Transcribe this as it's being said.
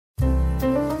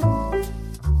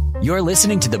You're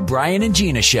listening to The Brian and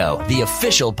Gina Show, the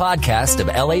official podcast of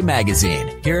LA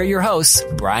Magazine. Here are your hosts,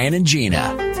 Brian and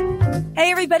Gina.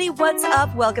 Hey, everybody. What's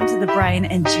up? Welcome to The Brian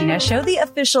and Gina Show, the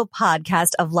official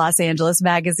podcast of Los Angeles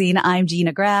Magazine. I'm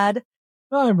Gina Grad.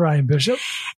 I'm Brian Bishop.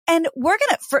 And we're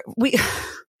we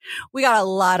got a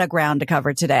lot of ground to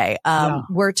cover today.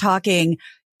 We're talking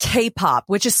K-pop,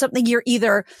 which is something you're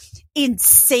either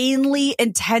insanely,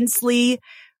 intensely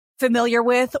familiar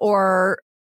with or,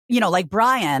 like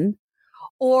Brian,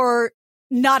 or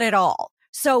not at all.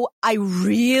 So I've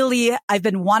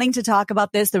been wanting to talk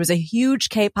about this. There was a huge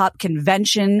K-pop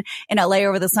convention in LA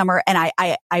over the summer, and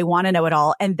I want to know it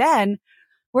all. And then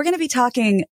we're going to be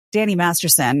talking Danny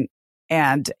Masterson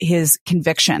and his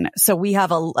conviction. So we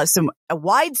have a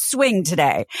wide swing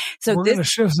today. So we're going to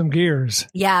shift some gears.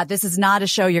 Yeah, this is not a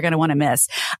show you're going to want to miss.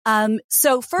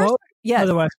 So first, by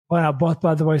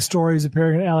the way, stories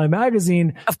appearing in LA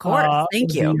Magazine. Of course.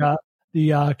 Thank you.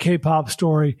 The K-pop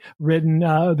story written,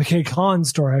 the KCON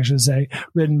story, I should say,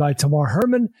 written by Tamar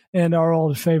Herman, and our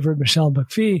old favorite Michele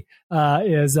McPhee,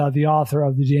 is the author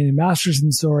of the Danny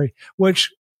Masterson story,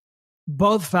 which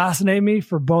both fascinate me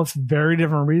for both very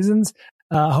different reasons.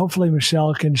 Hopefully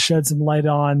Michele can shed some light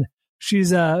on.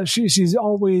 She's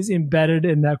always embedded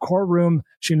in that courtroom.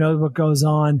 She knows what goes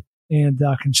on and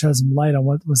can shed some light on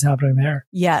what was happening there.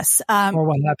 Yes. Or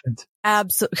what happened.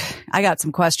 Absolutely. I got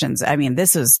some questions. I mean,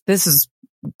 this is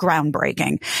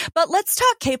groundbreaking, but let's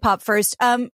talk K-pop first.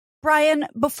 Brian,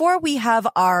 before we have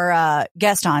our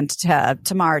guest on,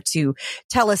 Tamar, to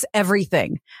tell us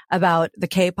everything about the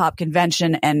K-pop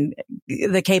convention and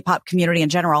the K-pop community in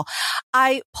general,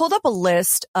 I pulled up a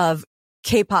list of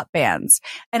K-pop bands,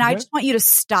 and I just want you to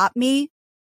stop me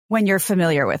when you're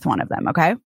familiar with one of them,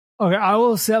 okay? Okay, I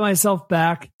will set myself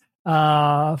back 2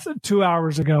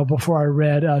 hours ago before I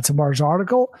read Tamar's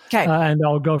article, and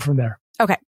I'll go from there.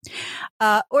 Okay.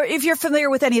 Or if you're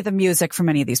familiar with any of the music from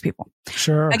any of these people.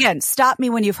 Sure. Again, stop me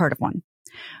when you've heard of one.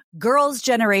 Girls'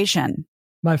 Generation.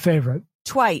 My favorite.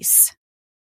 Twice.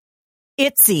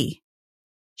 ITZY.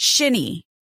 Shinny.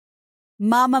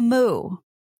 Mamamoo.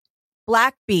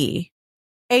 Black Bee.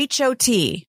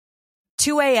 HOT.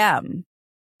 2AM.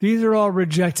 These are all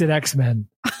rejected X-Men.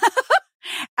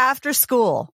 After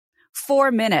School.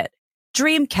 4 Minute.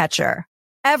 Dreamcatcher.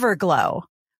 Everglow.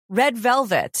 Red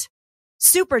Velvet.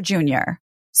 Super Junior,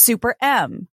 Super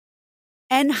M,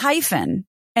 N-hyphen,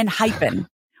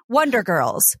 Wonder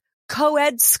Girls,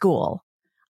 Co-ed School,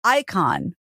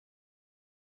 Icon,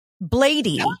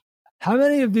 Blady. How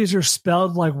many of these are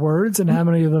spelled like words and how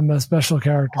many of them have special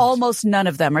characters? Almost none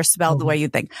of them are spelled the way you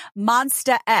think.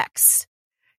 Monsta X,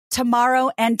 Tomorrow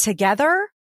and Together,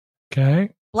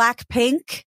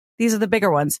 Blackpink. These are the bigger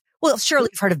ones. Well, surely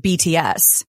you've heard of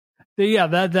BTS. Yeah,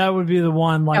 that would be the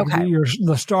one, like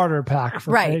the starter pack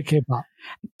for K-pop.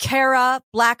 Kara,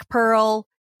 Black Pearl,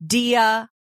 Dia,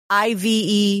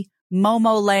 IVE,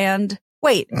 Momoland.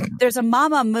 Wait, there's a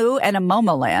Mamamoo and a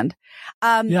Momoland.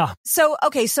 So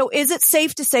is it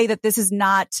safe to say that this is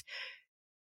not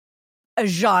a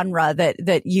genre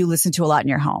that you listen to a lot in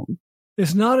your home?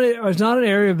 It's not an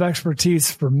area of expertise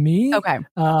for me. Okay.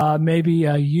 Maybe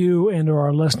you and or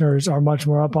our listeners are much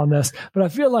more up on this, but I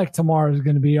feel like Tamar is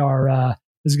going to be our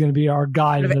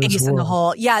guide into this world. In the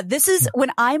hole. Yeah, this is when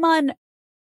I'm on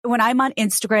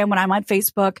Instagram, when I'm on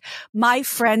Facebook, my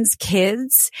friends'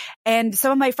 kids and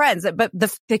some of my friends, but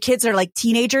the kids are like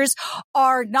teenagers,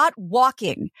 are not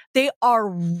walking. They are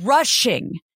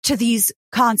rushing to these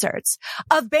concerts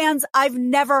of bands I've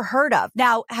never heard of.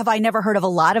 Now, have I never heard of a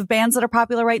lot of bands that are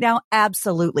popular right now?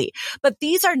 Absolutely. But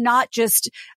these are not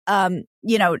just,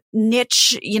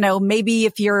 niche, maybe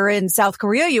if you're in South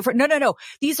Korea, no.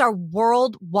 These are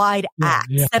worldwide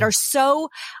acts that are so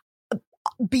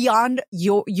beyond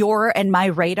your and my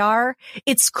radar.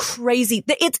 It's crazy.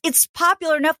 It's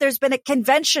popular enough. There's been a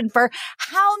convention for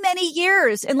how many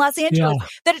years in Los Angeles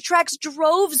that attracts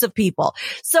droves of people.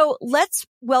 So let's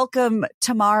welcome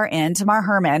Tamar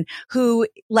Herman, who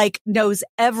knows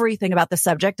everything about the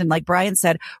subject. And like Brian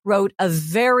said, wrote a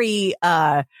very,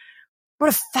 what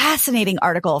a fascinating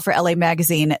article for LA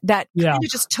Magazine that kind of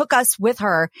just took us with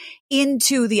her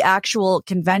into the actual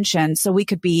convention so we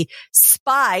could be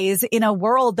spies in a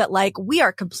world that we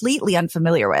are completely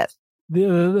unfamiliar with.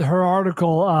 Her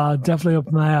article definitely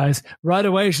opened my eyes. Right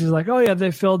away, she's like, oh yeah, they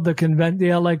filled the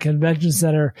LA Convention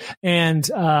Center and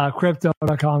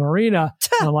Crypto.com Arena.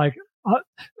 And I'm like,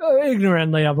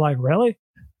 ignorantly, I'm like, really?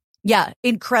 Yeah,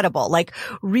 incredible.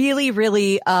 Really,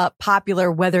 really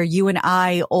popular, whether you and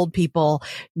I, old people,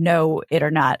 know it or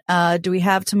not. Do we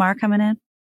have Tamar coming in?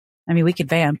 I mean, we could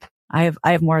vamp. I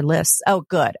have more lists. Oh,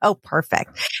 good. Oh,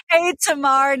 perfect. Hey,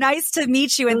 Tamar, nice to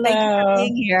meet you. And thank you for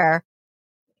being here.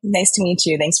 Nice to meet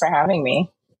you. Thanks for having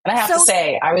me. And I have to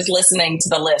say, I was listening to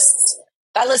the lists.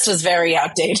 That list was very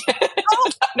outdated. I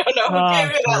don't know who gave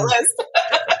me that list.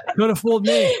 Could have fooled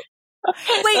me.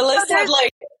 Wait, the list had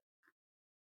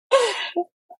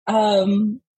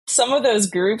some of those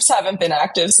groups haven't been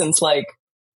active since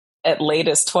at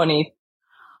latest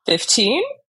 2015.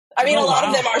 I mean, a lot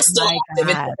of them are still active.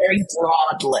 It's a very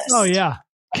broad list. Oh, yeah.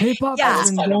 K-pop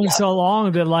has been going so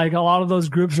long that a lot of those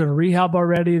groups are in rehab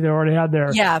already. They already had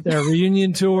their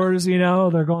reunion tours,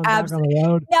 they're going back on the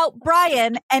road. Now,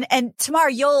 Brian and Tamar,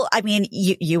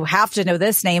 you have to know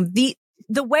this name. The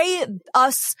way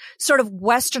us sort of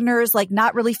Westerners,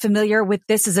 not really familiar with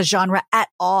this as a genre at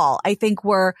all, I think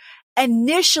we're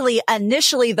initially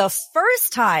the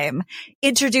first time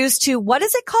introduced to, what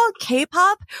is it called?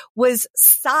 K-pop was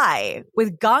Psy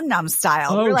with Gangnam Style.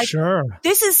 Oh, we're like, sure.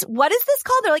 What is this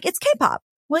called? They're like, it's K-pop.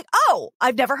 We're like, oh,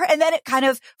 I've never heard. And then it kind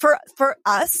of, for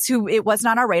us who it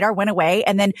wasn't on our radar, went away.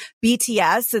 And then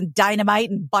BTS and Dynamite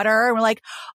and Butter. And we're like,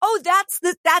 oh, that's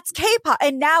K-pop.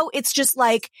 And now it's just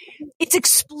it's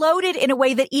exploded in a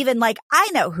way that even I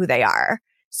know who they are.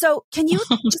 So can you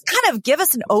just kind of give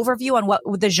us an overview on what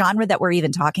the genre that we're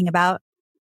even talking about?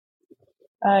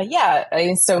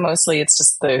 So mostly it's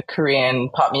just the Korean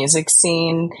pop music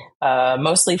scene,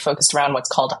 mostly focused around what's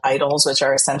called idols, which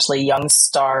are essentially young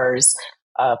stars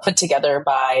put together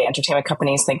by entertainment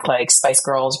companies, think like Spice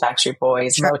Girls, Backstreet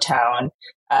Boys, sure. Motown,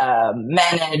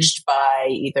 managed by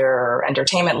either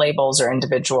entertainment labels or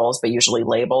individuals, but usually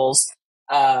labels,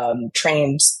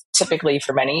 trained typically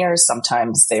for many years.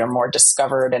 Sometimes they are more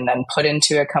discovered and then put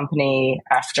into a company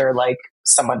after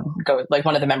someone go,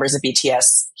 one of the members of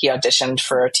BTS, he auditioned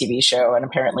for a TV show and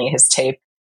apparently his tape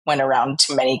went around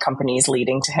to many companies,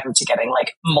 leading to him to getting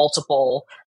multiple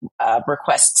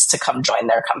requests to come join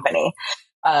their company.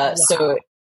 Wow. So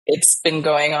it's been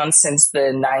going on since the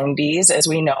 90s as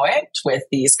we know it, with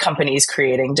these companies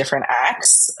creating different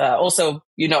acts. Also,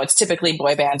 it's typically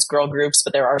boy bands, girl groups,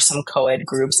 but there are some co-ed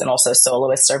groups, and also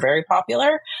soloists are very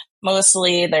popular.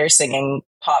 Mostly they're singing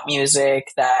pop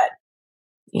music that,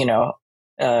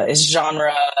 is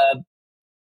genre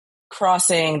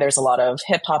crossing. There's a lot of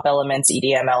hip hop elements,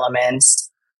 EDM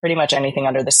elements, pretty much anything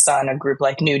under the sun. A group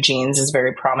like New Jeans is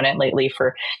very prominent lately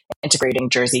for integrating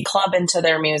Jersey Club into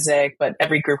their music, but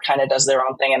every group kind of does their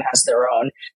own thing and has their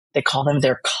own, they call them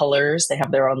their colors. They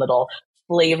have their own little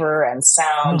flavor and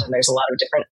sound, and there's a lot of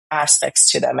different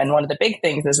aspects to them. And one of the big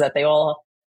things is that they all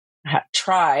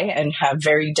try and have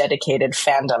very dedicated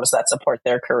fandoms that support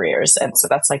their careers. And so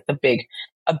that's a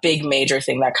big major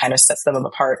thing that kind of sets them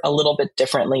apart a little bit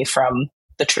differently from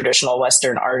the traditional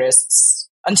Western artists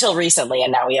until recently.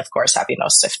 And now we, of course, have,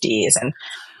 Swifties and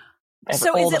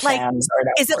so is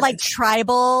it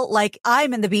tribal?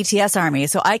 I'm in the BTS army,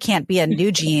 so I can't be a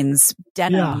New Jeans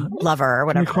denim lover or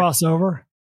whatever. You cross over?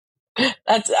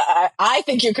 I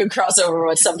think you could cross over,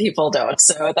 but some people don't.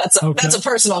 So that's a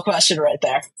personal question right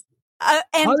there.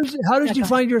 And how did you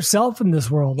find yourself in this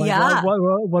world?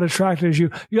 What attracted you?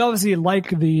 You obviously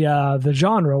like the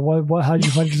genre. How did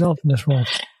you find yourself in this world?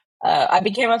 I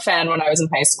became a fan when I was in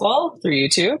high school through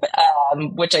YouTube,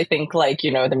 which I think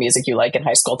the music you like in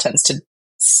high school tends to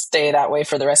stay that way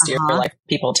for the rest of your life.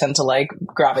 People tend to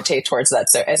gravitate towards that.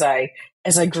 So as I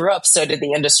grew up, so did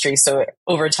the industry. So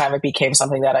over time, it became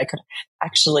something that I could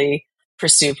actually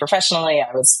pursue professionally.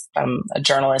 I'm a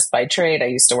journalist by trade. I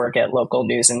used to work at local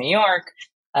news in New York.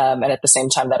 And at the same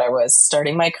time that I was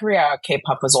starting my career,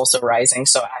 K-pop was also rising.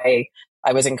 So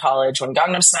I was in college when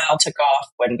Gangnam Style took off.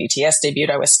 When BTS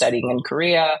debuted, I was studying in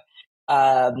Korea.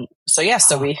 So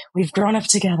we've grown up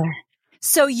together.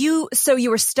 So you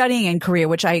were studying in Korea,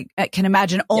 which I can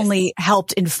imagine only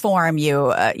helped inform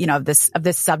you, of this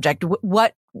subject.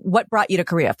 What brought you to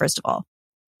Korea, first of all?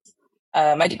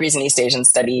 My degree's in East Asian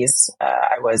Studies.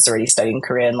 I was already studying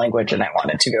Korean language, and I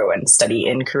wanted to go and study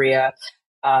in Korea.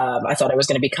 I thought I was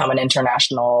going to become an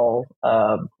international,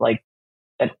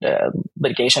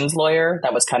 litigations lawyer.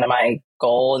 That was kind of my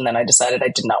goal. And then I decided I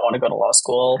did not want to go to law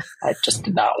school. I just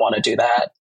did not want to do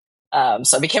that.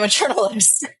 So I became a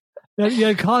journalist. You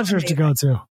had concerts to go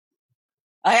to.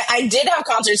 I did have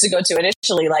concerts to go to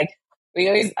initially. I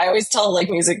always tell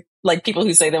music, people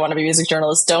who say they want to be music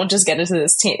journalists, don't just get into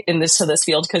this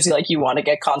field because you want to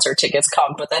get concert tickets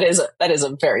comped. But that is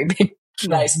a very big,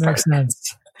 nice part. Makes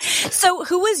sense. So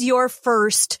who was your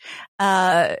first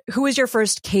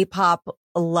K-pop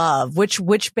love?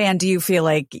 Which band do you feel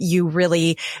like you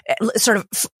really sort of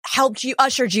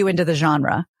ushered you into the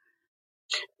genre?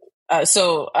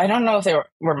 So I don't know if they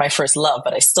were my first love,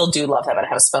 but I still do love them and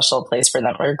have a special place for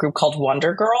them. They're a group called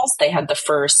Wonder Girls. They had the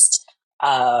first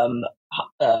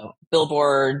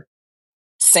Billboard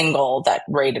single that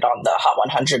rated on the Hot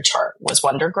 100 chart was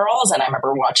Wonder Girls. And I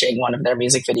remember watching one of their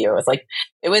music videos. Like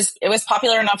it was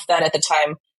popular enough that at the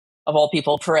time, of all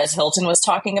people, Perez Hilton was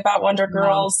talking about Wonder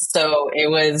Girls. So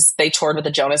they toured with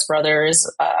the Jonas Brothers,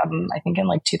 I think in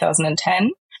like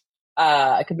 2010.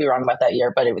 I could be wrong about that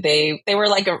year, but they were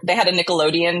like, they had a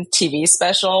Nickelodeon TV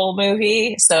special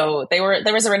movie. So there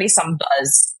was already some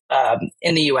buzz,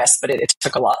 in the US, but it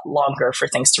took a lot longer for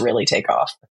things to really take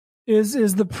off.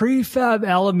 Is the prefab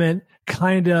element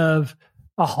kind of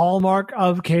a hallmark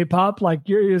of K-pop? Like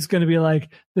it's going to be like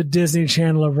the Disney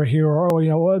Channel over here,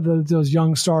 or those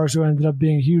young stars who ended up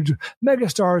being huge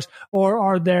megastars, or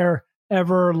are there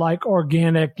ever like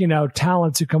organic,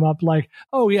 talents who come up like,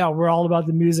 oh yeah, we're all about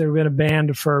the music. We've been a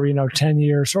band for, 10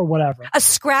 years or whatever. A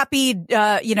scrappy,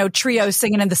 trio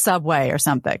singing in the subway or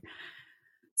something.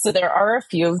 So there are a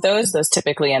few of those. Those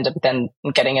typically end up then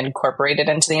getting incorporated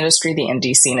into the industry. The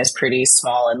indie scene is pretty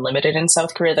small and limited in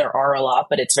South Korea. There are a lot,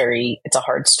 but it's a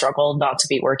hard struggle not to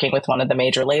be working with one of the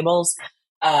major labels.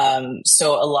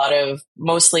 So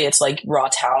mostly it's like raw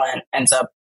talent ends up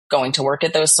going to work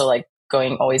at those. So like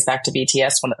going always back to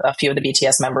BTS, a few of the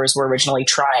BTS members were originally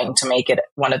trying to make it.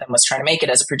 One of them was trying to make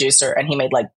it as a producer, and he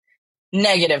made like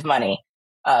negative money.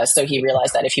 So he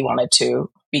realized that if he wanted to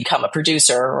become a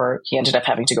producer, or he ended up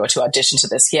having to go to audition to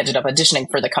this, he ended up auditioning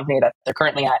for the company that they're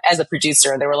currently at as a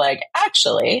producer. And they were like,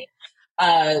 actually,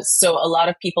 so a lot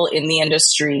of people in the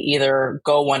industry either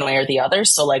go one way or the other.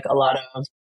 So like a lot of,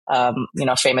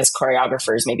 famous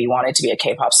choreographers maybe wanted to be a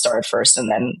K-pop star at first,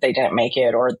 and then they didn't make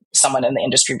it, or someone in the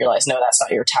industry realized, no, that's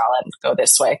not your talent, go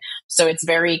this way. So it's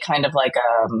very kind of like,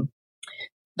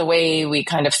 the way we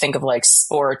kind of think of like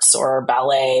sports or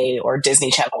ballet or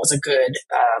Disney Channel is a good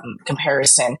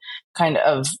comparison. Kind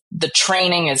of the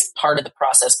training is part of the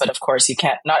process, but of course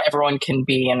not everyone can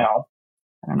be, I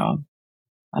don't know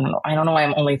why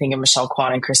I'm only thinking Michelle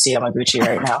Kwan and Christy Yamaguchi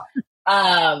right now.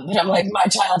 But I'm like, my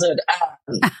childhood,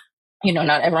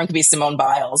 not everyone can be Simone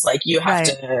Biles. Like you have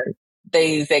to,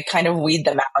 they kind of weed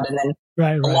them out. And then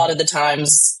a lot of the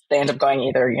times they end up going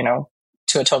either,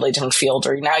 to a totally different field,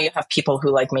 or now you have people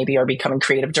who like maybe are becoming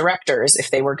creative directors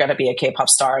if they were going to be a K-pop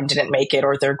star and didn't make it,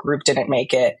 or their group didn't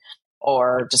make it,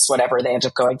 or just whatever, they end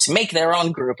up going to make their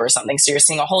own group or something. So you're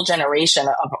seeing a whole generation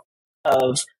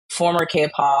of former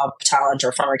K-pop talent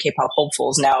or former K-pop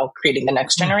hopefuls now creating the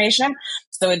next generation.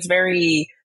 So it's very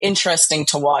interesting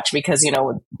to watch because,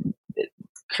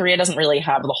 Korea doesn't really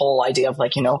have the whole idea of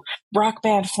like, rock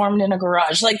band formed in a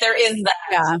garage. Like there is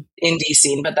that indie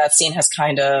scene, but that scene has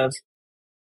kind of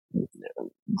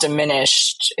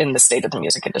diminished in the state of the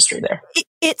music industry there.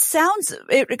 It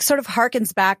sort of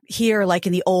harkens back here, like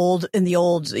in the old,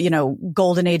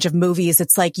 golden age of movies.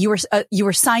 It's like you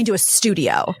were signed to a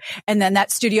studio, and then that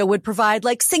studio would provide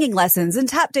like singing lessons and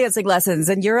tap dancing lessons,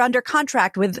 and you're under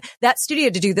contract with that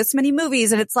studio to do this many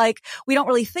movies. And it's like, we don't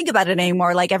really think about it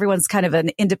anymore. Like everyone's kind of an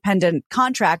independent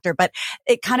contractor, but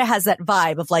it kind of has that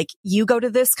vibe of like, you go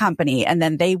to this company and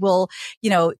then they will,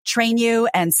 train you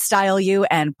and style you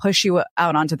and push you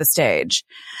out onto the stage.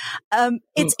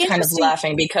 It's kind of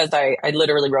laughing because I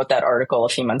literally wrote that article a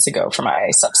few months ago for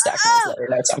my Substack newsletter,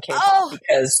 Notes on K-pop,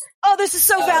 because this is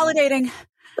so validating.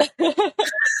 Who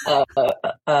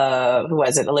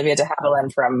was it? Olivia de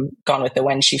Havilland from Gone with the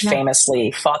Wind. She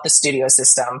famously fought the studio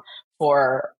system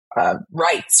for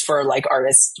rights for like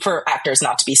actors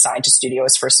not to be signed to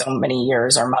studios for so many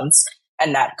years or months.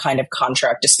 And that kind of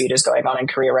contract dispute is going on in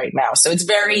Korea right now. So it's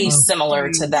very similar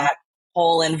to that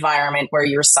whole environment where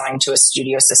you're signed to a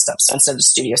studio system. So instead of a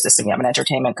studio system, you have an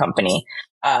entertainment company.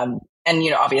 And,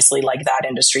 obviously like that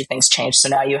industry, things change. So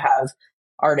now you have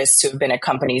artists who have been at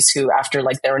companies who after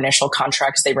like their initial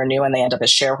contracts, they renew and they end up as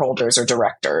shareholders or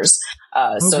directors.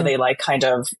 So they like kind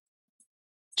of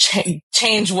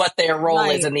change what their role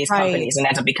is in these companies and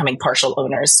end up becoming partial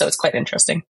owners. So it's quite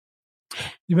interesting.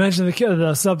 You mentioned the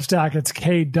Substack. It's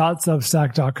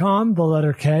k.substack.com, the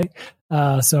letter K.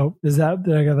 So did I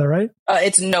get that right?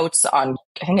 It's Notes on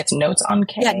K. Yeah, notes on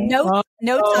K.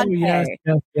 Yes,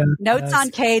 notes on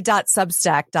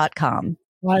k.substack.com.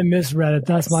 I misread it.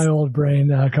 That's my old brain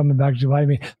coming back to bite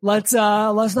me. Let's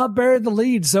not bury the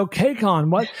lead. So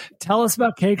KCON, tell us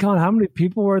about KCON. How many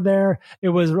people were there? It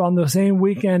was on the same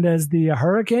weekend as the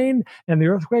hurricane, and the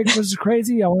earthquake was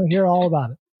crazy. I want to hear all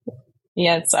about it.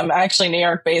 Yes, I'm actually New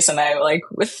York based, and I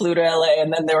flew to LA,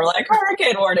 and then they were like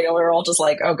hurricane warning, and we were all just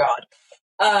like, oh god.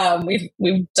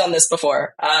 We've done this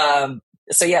before.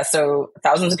 So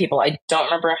thousands of people. I don't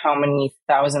remember how many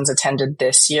thousands attended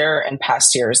this year. In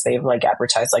past years, they've like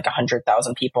advertised like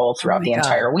 100,000 people throughout the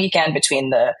entire weekend between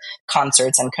the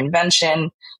concerts and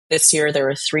convention. This year, there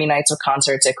were 3 nights of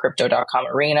concerts at Crypto.com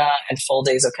Arena and full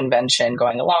days of convention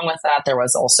going along with that. There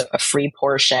was also a free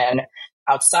portion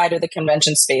outside of the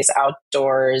convention space,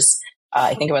 outdoors.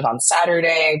 I think it was on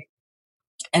Saturday.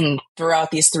 And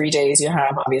throughout these 3 days, you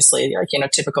have obviously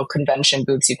like, typical convention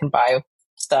booths. You can buy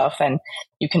stuff and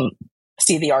you can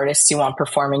see the artists you want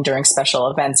performing during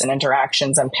special events and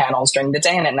interactions and panels during the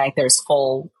day. And at night, there's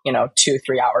full, 2-3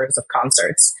 hours of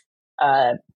concerts.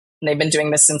 They've been doing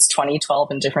this since 2012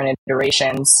 in different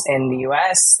iterations in the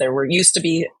US. There used to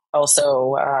be an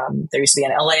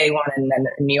LA one and then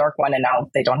a New York one, and now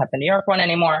they don't have the New York one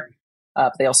anymore.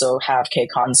 They also have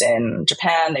KCONs in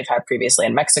Japan. They've had previously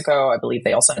in Mexico. I believe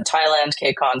they also had Thailand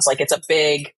KCONs. Like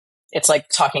it's like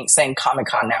saying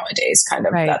Comic-Con nowadays, kind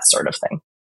of that sort of thing.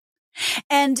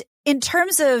 And in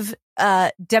terms of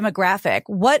demographic,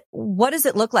 what does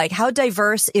it look like? How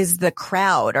diverse is the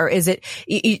crowd? Or is it,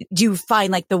 do you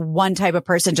find like the one type of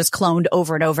person just cloned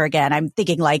over and over again? I'm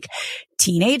thinking like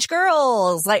teenage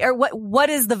girls, or what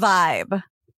is the vibe?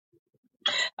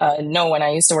 No, when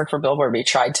I used to work for Billboard, we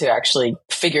tried to actually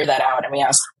figure that out. And we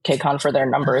asked KCON for their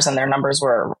numbers, and their numbers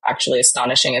were actually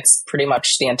astonishing. It's pretty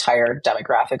much the entire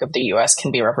demographic of the US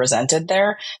can be represented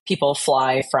there. People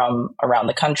fly from around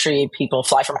the country. People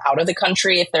fly from out of the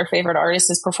country if their favorite artist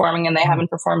is performing and they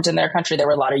haven't performed in their country. There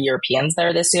were a lot of Europeans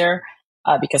there this year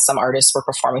because some artists were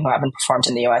performing who haven't performed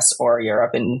in the US or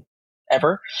Europe in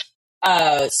ever.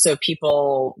 So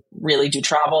people really do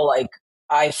travel. Like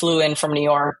I flew in from New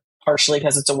York, partially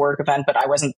because it's a work event, but I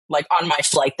wasn't like on my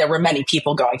flight. There were many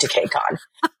people going to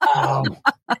KCON.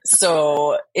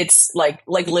 So it's like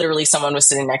literally someone was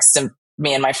sitting next to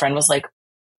me and my friend was like,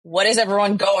 what is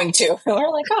everyone going to? And we're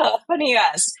like, oh, funny you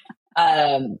asked.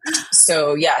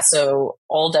 So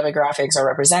all demographics are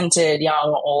represented,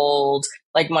 young, old.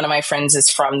 Like one of my friends is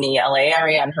from the LA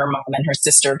area and her mom and her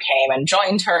sister came and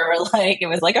joined her. Like it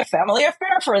was like a family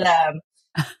affair for them.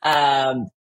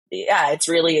 Yeah, it's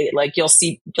really like you'll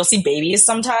see babies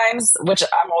sometimes, which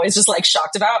I'm always just like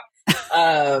shocked about.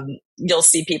 You'll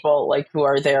see people like who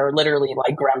are there, literally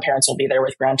like grandparents will be there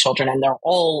with grandchildren, and they'll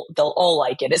all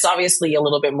like it. It's obviously a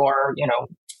little bit more,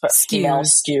 female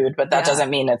skewed, but that doesn't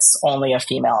mean it's only a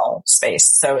female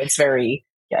space. So it's very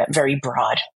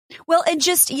broad. Well, and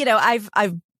just, I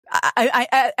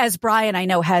as Brian, I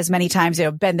know has many times,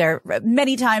 been there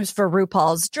many times for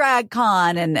RuPaul's Drag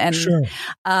Con and sure.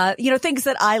 Things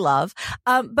that I love.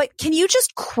 But can you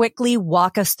just quickly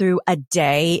walk us through a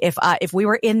day? If we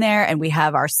were in there and we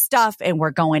have our stuff and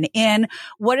we're going in,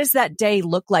 what does that day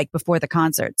look like before the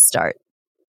concerts start?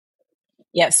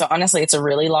 Yeah. So honestly, it's a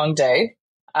really long day.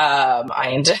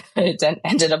 I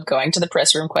ended up going to the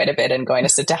press room quite a bit and going to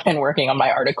sit down and working on my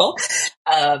article.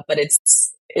 But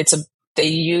they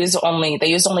used only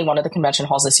one of the convention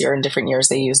halls this year. In different years,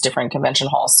 they use different convention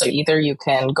halls. So either you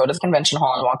can go to the convention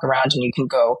hall and walk around and you can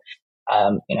go,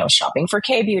 shopping for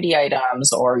K-beauty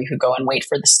items, or you could go and wait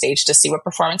for the stage to see what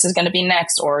performance is going to be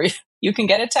next, or you can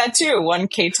get a tattoo. One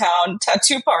K-Town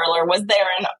tattoo parlor was there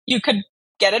and you could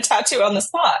get a tattoo on the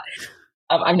spot.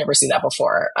 I've never seen that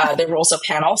before. There were also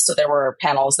panels. So there were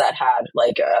panels that had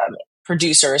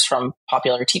producers from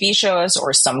popular TV shows,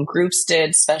 or some groups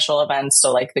did special events.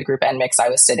 So like the group NMix, I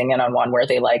was sitting in on one where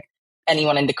they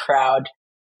anyone in the crowd,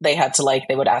 they had to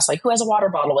they would ask who has a water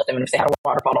bottle with them. And if they had a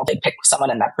water bottle, they'd pick someone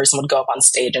and that person would go up on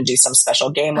stage and do some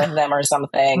special game with them or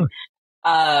something.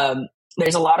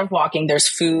 There's a lot of walking. There's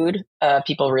food.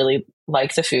 People really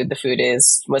like the food. The food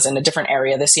was in a different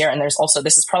area this year. And there's also,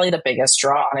 this is probably the biggest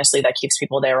draw, honestly, that keeps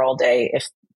people there all day.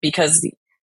 Because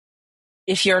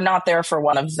if you're not there for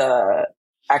one of the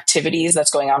activities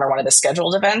that's going on or one of the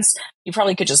scheduled events, you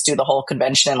probably could just do the whole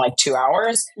convention in 2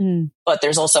 hours. But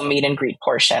there's also meet and greet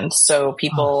portions. So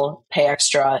people pay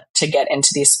extra to get into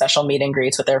these special meet and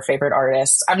greets with their favorite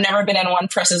artists. I've never been in one.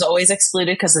 Press is always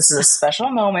excluded because this is a special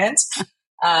moment.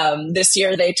 This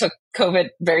year they took COVID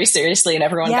very seriously and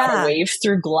everyone got a wave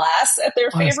through glass at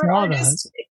their favorite artist.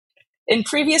 In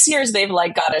previous years, they've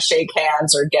got to shake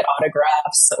hands or get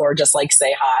autographs or just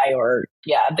say hi, or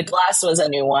the glass was a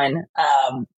new one.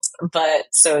 But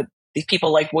so these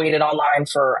people waited online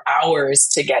for hours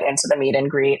to get into the meet and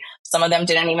greet. Some of them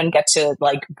didn't even get to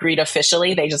greet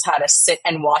officially. They just had to sit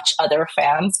and watch other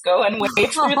fans go and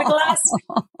wave through the glass.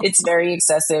 It's very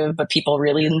excessive, but people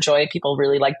really enjoy it. People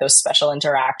really like those special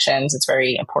interactions. It's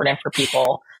very important for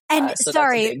people. And so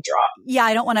sorry, that's a big draw. Yeah,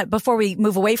 I don't want to, before we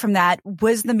move away from that,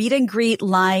 was the meet and greet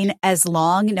line as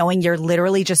long, knowing you're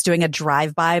literally just doing a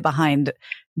drive-by behind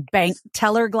bank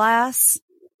teller glass.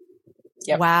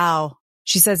 Yep. Wow.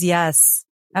 She says yes.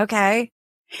 Okay.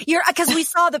 Because we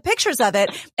saw the pictures of it,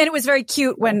 and it was very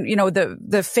cute when,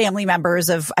 the family members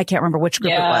of, I can't remember which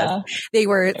group it was. They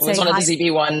were It was saying, one of the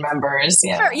ZB1 members.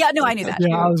 Yeah. Sure. Yeah, no, I knew that.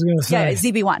 Yeah, I was going to say. Yeah,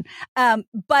 ZB1.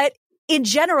 But in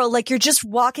general, like, you're just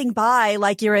walking by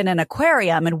like you're in an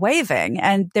aquarium and waving,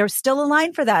 and there's still a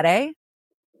line for that, eh?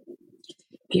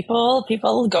 People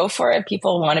go for it.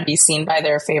 People want to be seen by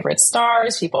their favorite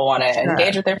stars. People want to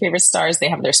engage with their favorite stars. They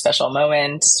have their special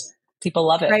moment. People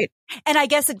love it. Right. And I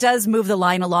guess it does move the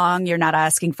line along. You're not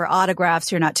asking for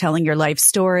autographs. You're not telling your life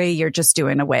story. You're just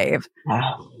doing a wave.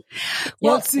 Wow.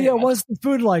 What's the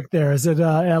food like there? Is it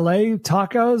LA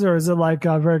tacos, or is it like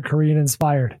very Korean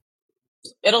inspired?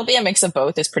 It'll be a mix of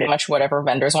both. It's pretty much whatever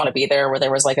vendors want to be there. Where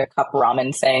there was like a cup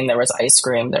ramen thing, there was ice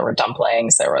cream, there were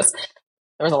dumplings, there was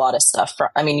a lot of stuff.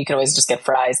 You could always just get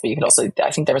fries, but you could also,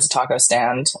 I think there was a taco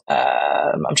stand.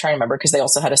 I'm trying to remember, because they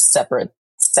also had a separate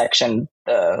section,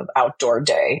 the outdoor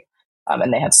day,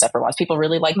 and they had separate ones. People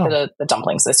really liked the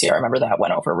dumplings this year. I remember that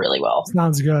went over really well.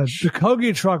 Sounds good. The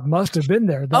Kogi truck must have been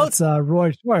there. That's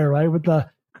Roy Choi, right? With the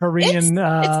Korean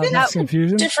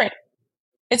fusion. Different.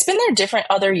 It's been there different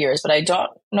other years, but I don't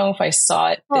know if I saw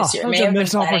it this year. It may have been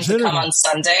planning to come on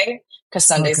Sunday, because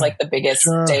Sunday's like the biggest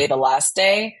day, the last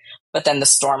day. But then the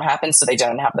storm happened, so they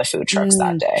didn't have the food trucks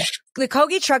that day. The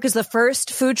Kogi truck is the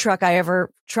first food truck I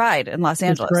ever tried in Los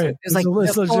Angeles. It's great. It was like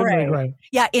it's legitimately great.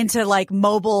 Yeah, into like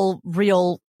mobile,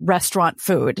 real restaurant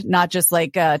food, not just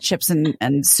like chips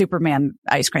and Superman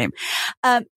ice cream.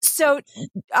 So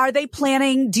are they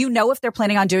planning, do you know if they're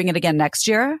planning on doing it again next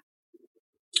year?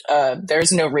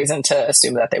 There's no reason to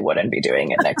assume that they wouldn't be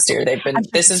doing it next year.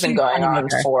 This has been going on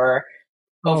for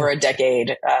over a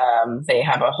decade. They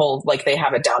have they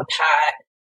have it down pat.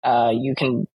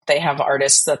 They have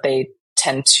artists that they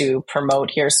tend to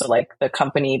promote here. So like the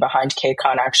company behind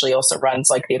KCON actually also runs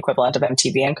like the equivalent of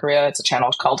MTV in Korea. It's a channel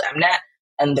called Mnet,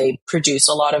 and they produce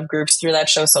a lot of groups through that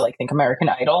show. So like think American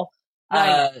Idol.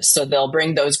 Right. So they'll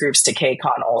bring those groups to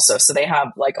KCON also. So they have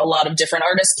like a lot of different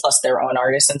artists plus their own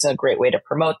artists. And it's a great way to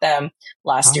promote them.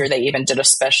 Last year, they even did a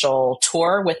special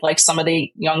tour with like some of the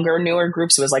younger, newer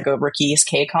groups. It was like a Ricky's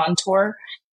KCON tour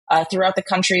throughout the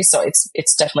country. So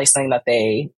it's definitely something that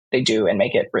they do and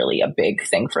make it really a big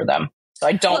thing for them. So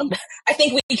I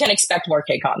think we can expect more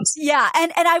KCONs. Yeah.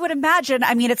 And I would imagine,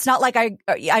 it's not like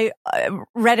I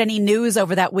read any news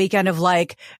over that weekend of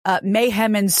like,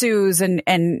 mayhem ensues and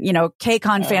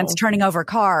KCON fans turning over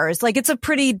cars. Like it's a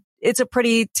pretty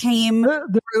tame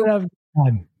group.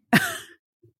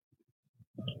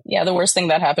 Yeah. The worst thing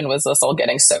that happened was us all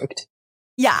getting soaked.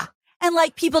 Yeah. And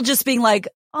like people just being like,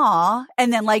 aw,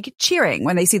 and then like cheering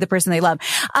when they see the person they love.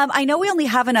 I know we only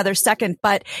have another second,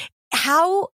 but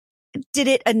how did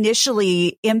it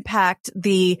initially impact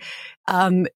the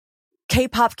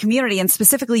K-pop community and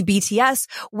specifically BTS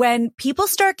when people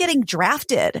start getting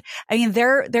drafted?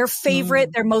 Their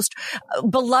favorite, their most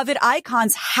beloved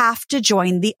icons have to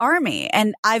join the army.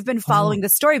 And I've been following the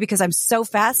story because I'm so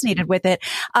fascinated with it.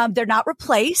 They're not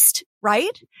replaced,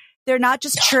 right? They're not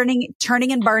just turning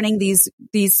and burning these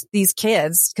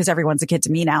kids, because everyone's a kid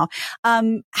to me now.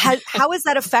 How has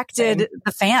that affected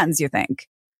the fans, you think?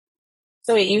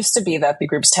 So it used to be that the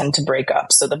groups tend to break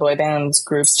up. So the boy bands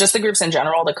groups, just the groups in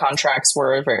general, the contracts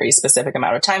were a very specific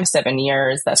amount of time, 7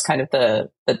 years. That's kind of the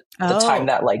time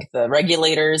that like the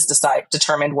regulators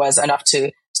determined was enough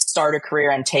to start a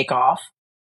career and take off.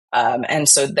 And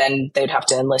so then they'd have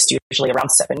to enlist usually around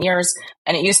 7 years.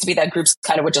 And it used to be that groups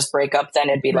kind of would just break up. Then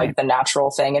it'd be like the natural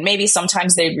thing. And maybe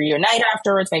sometimes they'd reunite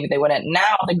afterwards. Maybe they wouldn't.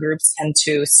 Now the groups tend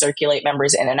to circulate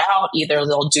members in and out. Either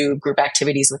they'll do group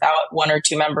activities without one or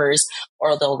two members,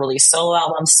 or they'll release solo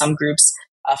albums. Some groups,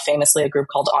 famously a group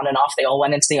called On and Off, they all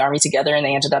went into the army together and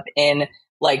they ended up in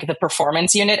like the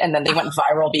performance unit, and then they went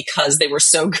viral because they were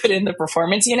so good in the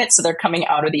performance unit. So they're coming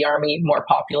out of the army more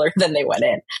popular than they went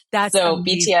in. That's so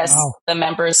amazing. BTS, the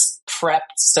members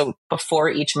prepped. So before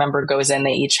each member goes in,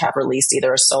 they each have released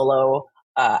either a solo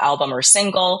album or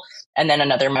single, and then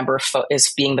another member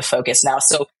is being the focus now.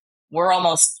 So we're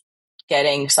almost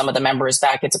getting some of the members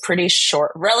back. It's a pretty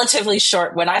relatively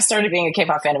short. When I started being a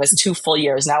K-pop fan, it was 2 full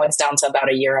years. Now it's down to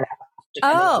about a year and a half,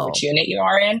 depending on which unit you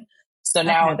are in. So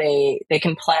now they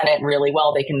can plan it really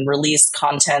well. They can release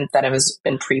content that has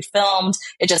been pre-filmed.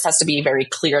 It just has to be very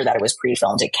clear that it was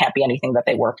pre-filmed. It can't be anything that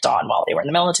they worked on while they were in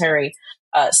the military.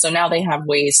 So now they have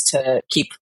ways to keep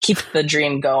the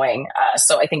dream going.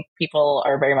 So I think people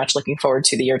are very much looking forward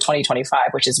to the year 2025,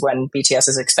 which is when BTS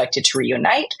is expected to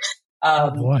reunite.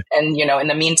 And, in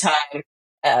the meantime,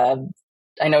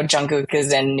 I know Jungkook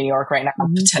is in New York right now,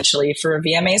 potentially for a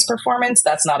VMAs performance.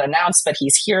 That's not announced, but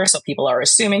he's here. So people are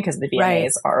assuming because the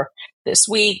VMAs are this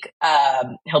week.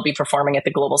 He'll be performing at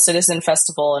the Global Citizen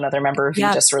Festival. Another member of V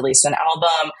just released an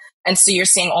album. And so you're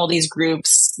seeing all these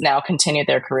groups now continue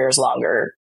their careers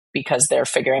longer because they're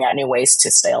figuring out new ways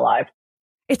to stay alive.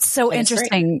 It's so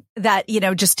interesting that,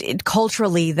 just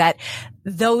culturally that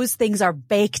those things are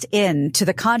baked into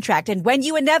the contract. And when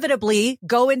you inevitably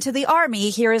go into the army,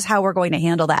 here is how we're going to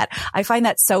handle that. I find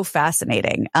that so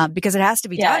fascinating because it has to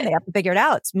be done. They have to figure it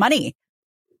out. It's money.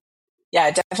 Yeah,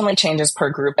 it definitely changes per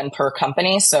group and per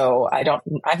company. So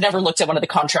I've never looked at one of the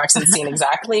contracts and seen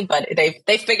exactly, but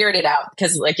they figured it out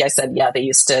because like I said, they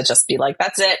used to just be like,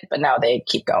 that's it. But now they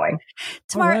keep going.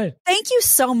 Tamar, thank you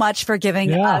so much for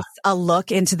giving us a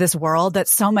look into this world that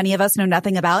so many of us know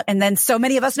nothing about. And then so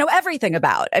many of us know everything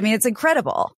about. I mean, it's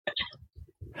incredible.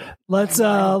 Let's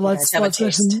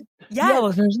mention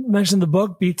the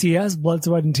book, BTS, Blood,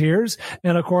 Sweat, and Tears.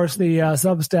 And of course, the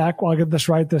Substack, well, I'll get this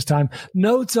right this time,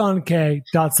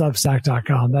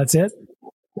 notesonk.substack.com. That's it?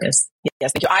 Yes,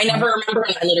 thank you. I never remember.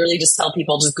 I literally just tell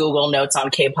people, just Google Notes on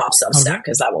K-pop Substack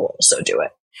because that will also do it.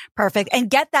 Perfect. And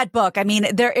get that book. I mean,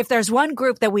 if there's one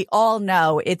group that we all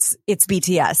know, it's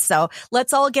BTS. So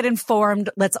let's all get informed.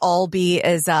 Let's all be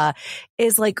as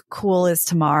cool as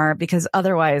Tamar, because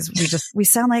otherwise we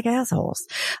sound like assholes.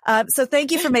 So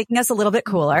thank you for making us a little bit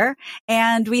cooler.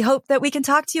 And we hope that we can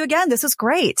talk to you again. This was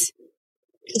great.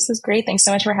 This is great. Thanks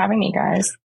so much for having me,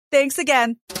 guys. Thanks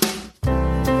again.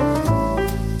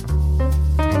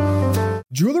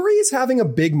 Jewelry is having a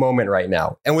big moment right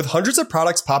now, and with hundreds of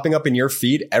products popping up in your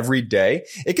feed every day,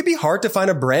 it can be hard to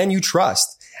find a brand you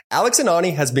trust. Alex and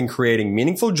Ani has been creating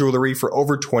meaningful jewelry for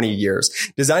over 20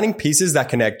 years, designing pieces that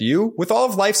connect you with all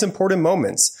of life's important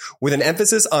moments. With an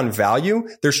emphasis on value,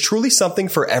 there's truly something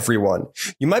for everyone.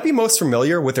 You might be most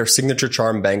familiar with their signature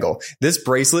charm bangle. This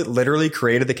bracelet literally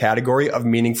created the category of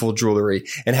meaningful jewelry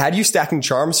and had you stacking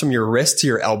charms from your wrist to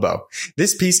your elbow.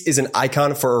 This piece is an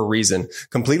icon for a reason.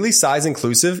 Completely size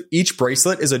inclusive, each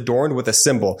bracelet is adorned with a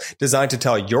symbol designed to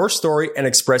tell your story and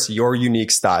express your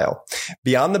unique style.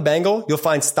 Beyond the bangle, you'll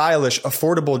find stylish,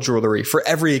 affordable jewelry for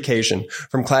every occasion,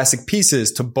 from classic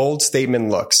pieces to bold statement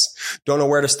looks. Don't know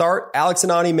where to start? Alex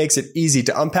and Ani makes it easy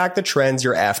to unpack the trends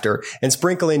you're after and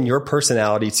sprinkle in your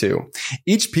personality too.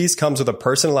 Each piece comes with a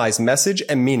personalized message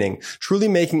and meaning, truly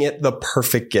making it the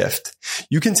perfect gift.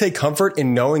 You can take comfort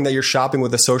in knowing that you're shopping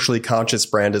with a socially conscious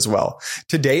brand as well.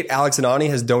 To date, Alex and Ani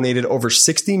has donated over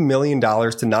 $60 million to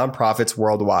nonprofits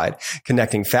worldwide,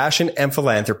 connecting fashion and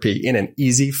philanthropy in an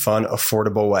easy, fun,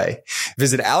 affordable way.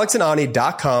 Visit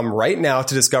alexandani.com right now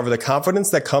to discover the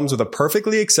confidence that comes with a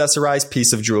perfectly accessorized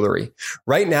piece of jewelry.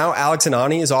 Right now, Alex and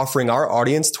Ani is offering our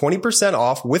audience 20%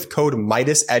 off with code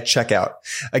Midas at checkout.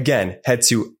 Again, head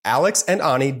to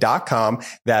alexandani.com.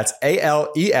 That's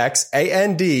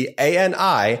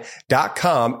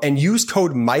alexandani.com and use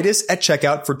code Midas at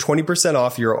checkout for 20%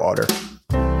 off your order.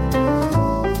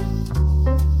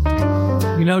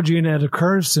 Gina, it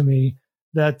occurs to me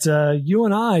that you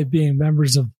and I, being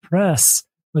members of press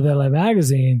with LA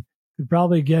Magazine, could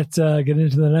probably get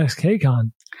into the next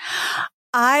KCON.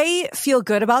 I feel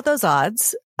good about those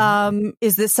odds.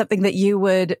 Is this something that you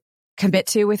would commit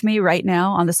to with me right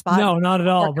now on the spot? No, not at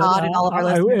all. But, and all of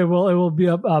our it will be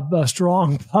a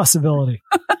strong possibility.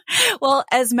 Well,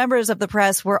 as members of the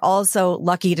press, we're also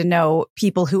lucky to know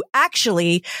people who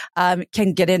actually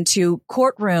can get into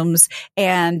courtrooms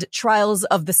and trials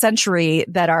of the century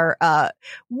that are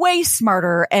way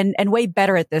smarter and way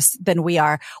better at this than we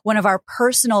are. One of our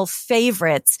personal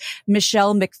favorites,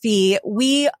 Michele McPhee.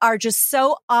 We are just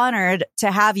so honored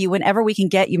to have you whenever we can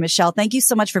get you, Michele. Thank you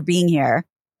so much for being here.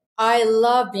 I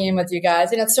love being with you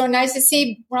guys, and it's so nice to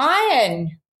see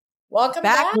Brian. Welcome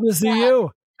back. Good to see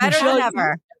you. Better than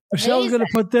ever. Michelle's going to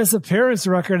put this appearance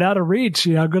record out of reach.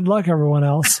 Good luck, everyone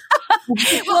else.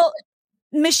 Well,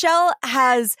 Michele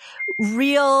has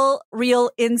real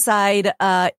inside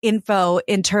info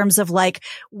in terms of like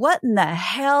what in the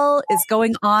hell is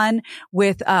going on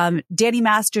with Danny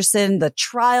Masterson. The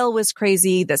trial was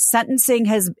crazy. The sentencing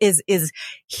is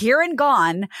here and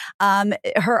gone.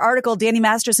 Her article, Danny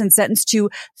Masterson sentenced to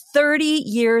 30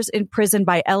 years in prison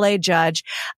by LA judge.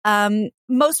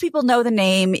 Most people know the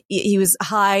name. He was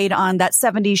Hyde on that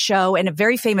 70s show and a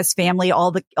very famous family,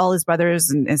 all his brothers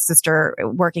and his sister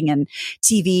working in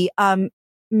TV.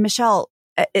 Michele,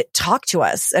 talk to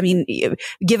us. I mean, you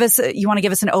want to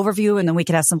give us an overview and then we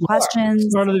can have some questions.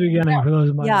 Start at the beginning for those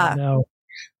who might not know.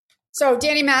 So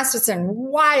Danny Masterson,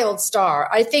 wild star.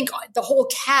 I think the whole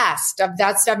cast of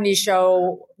that 70s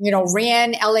show,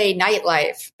 ran LA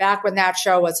nightlife back when that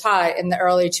show was hot in the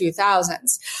early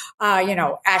 2000s.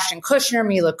 Ashton Kutcher,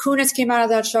 Mila Kunis came out of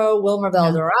that show, Wilmer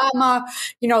Valderrama,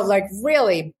 like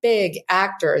really big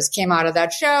actors came out of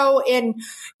that show. And,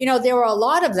 there were a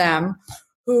lot of them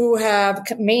who have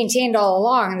maintained all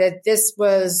along that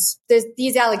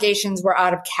these allegations were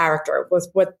out of character with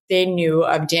what they knew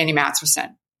of Danny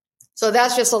Masterson. So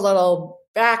that's just a little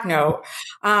back note.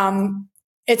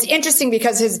 It's interesting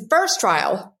because his first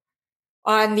trial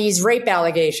on these rape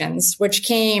allegations, which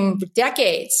came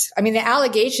decades, the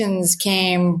allegations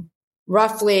came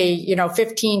roughly,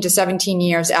 15 to 17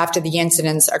 years after the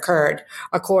incidents occurred,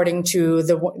 according to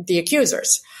the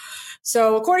accusers.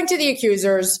 So according to the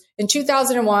accusers, in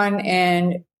 2001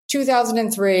 and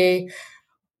 2003,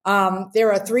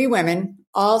 there are 3 women,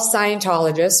 all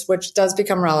Scientologists, which does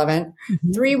become relevant,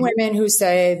 3 women who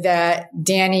say that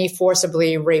Danny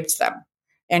forcibly raped them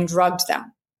and drugged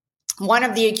them. One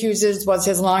of the accusers was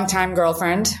his longtime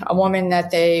girlfriend, a woman that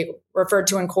they referred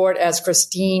to in court as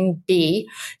Christine B.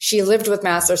 She lived with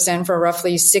Masterson for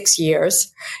roughly 6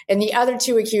 years. And the other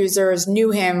 2 accusers knew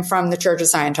him from the Church of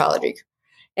Scientology.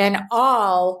 And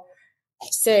all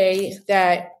say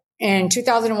that in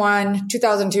 2001,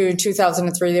 2002, and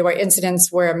 2003, there were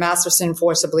incidents where Masterson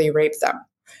forcibly raped them.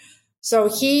 So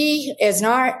he is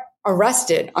not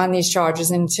arrested on these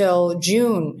charges until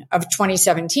June of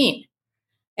 2017.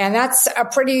 And that's a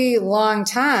pretty long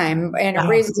time. And it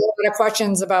raises a lot of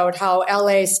questions about how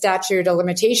LA statute of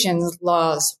limitations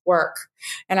laws work.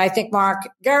 And I think Mark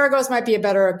Garagos might be a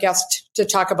better guest to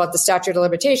talk about the statute of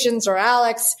limitations, or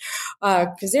Alex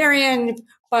Kazarian.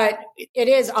 But it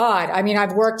is odd.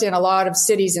 I've worked in a lot of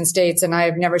cities and states, and I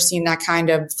have never seen that kind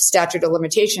of statute of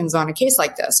limitations on a case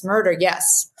like this. Murder,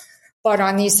 yes. But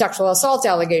on these sexual assault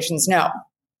allegations, no.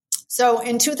 So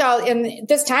in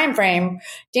this time frame,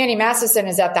 Danny Masterson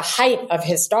is at the height of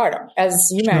his stardom, as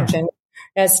you mentioned,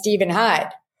 as Stephen Hyde.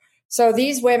 So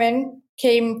these women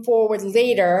came forward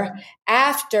later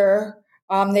after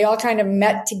they all kind of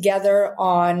met together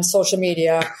on social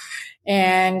media.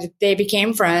 And they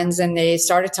became friends and they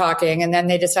started talking, and then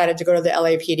they decided to go to the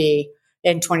LAPD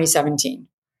in 2017.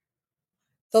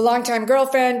 The longtime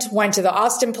girlfriend went to the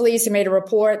Austin police and made a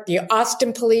report. The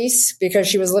Austin police, because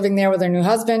she was living there with her new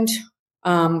husband,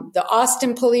 the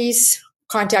Austin police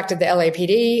contacted the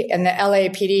LAPD, and the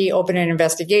LAPD opened an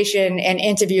investigation and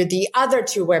interviewed the other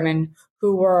 2 women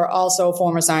who were also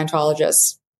former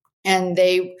Scientologists. And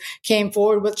they came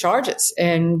forward with charges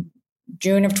in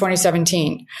June of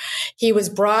 2017. He was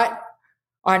brought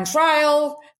on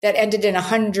trial that ended in a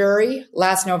hung jury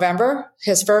last November,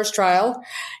 his first trial.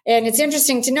 And it's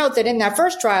interesting to note that in that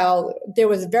first trial, there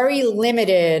was very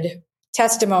limited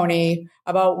testimony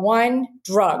about, 1,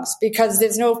 drugs, because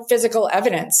there's no physical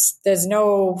evidence. There's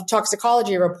no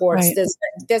toxicology reports. Right.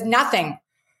 There's nothing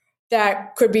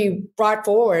that could be brought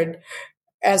forward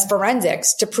as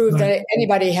forensics to prove that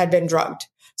anybody had been drugged.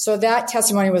 So that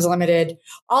testimony was limited.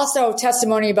 Also,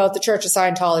 testimony about the Church of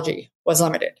Scientology was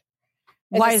limited.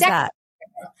 And why is that?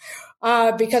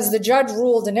 Because the judge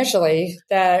ruled initially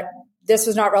that this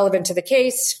was not relevant to the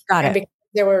case. Got it. And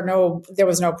there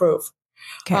was no proof.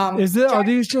 Okay. Are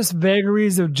these just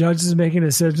vagaries of judges making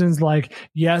decisions like,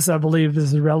 yes, I believe this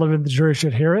is relevant, the jury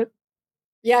should hear it?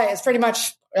 Yeah, it's pretty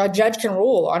much a judge can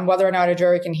rule on whether or not a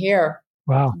jury can hear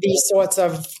these sorts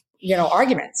of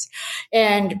arguments.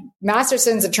 And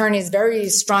Masterson's attorneys very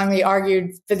strongly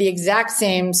argued for the exact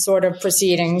same sort of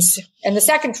proceedings in the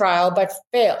second trial, but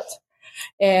failed.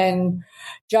 And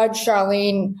Judge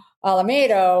Charlene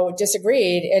Alameda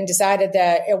disagreed and decided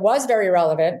that it was very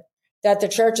relevant that the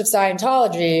Church of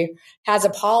Scientology has a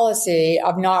policy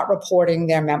of not reporting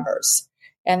their members,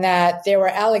 and that there were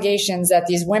allegations that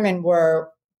these women were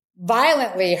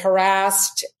violently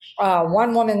harassed.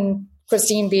 One woman,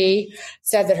 Christine B.,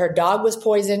 said that her dog was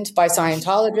poisoned by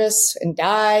Scientologists and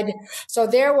died. So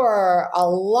there was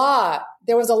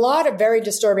a lot of very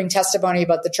disturbing testimony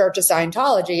about the Church of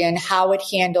Scientology and how it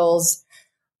handles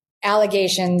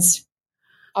allegations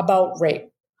about rape.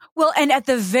 Well, and at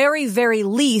the very, very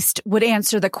least would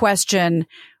answer the question,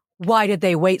 why did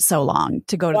they wait so long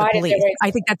to go to the police? I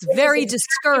think that's very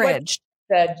discouraged.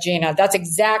 Said Gina, that's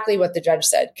exactly what the judge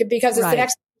said, because it's an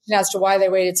explanation as to why they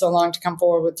waited so long to come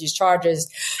forward with these charges.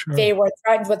 Sure. They were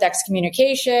threatened with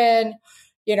excommunication.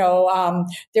 There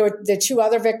were the 2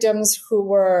 other victims who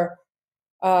were,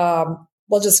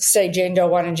 we'll just say Jane Doe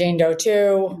 1 and Jane Doe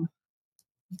 2,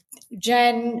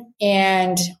 Jen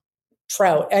and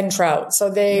Trout. So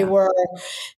they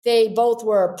both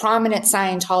were prominent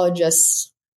Scientologists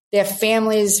Their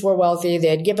families were wealthy. They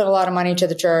had given a lot of money to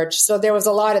the church. So there was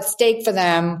a lot at stake for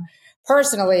them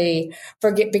personally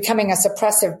for becoming a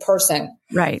suppressive person.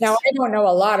 Right. Now, I don't know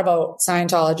a lot about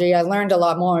Scientology. I learned a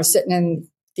lot more sitting in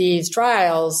these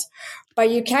trials, but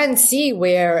you can see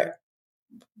where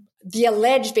the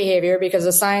alleged behavior, because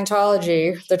the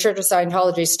Church of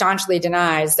Scientology staunchly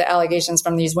denies the allegations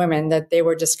from these women that they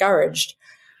were discouraged.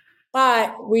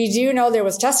 But we do know there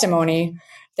was testimony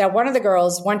that one of the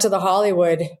girls went to the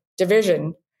Hollywood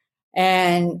division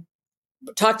and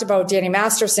talked about Danny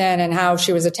Masterson and how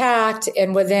she was attacked.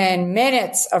 And within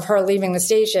minutes of her leaving the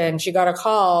station, she got a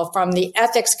call from the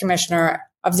ethics commissioner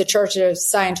of the Church of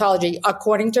Scientology,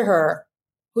 according to her,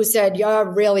 who said,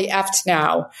 "You're really effed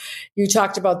now. You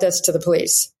talked about this to the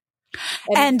police."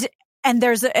 And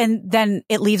then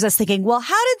it leaves us thinking, well,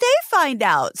 how did they find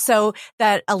out? So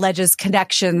that alleges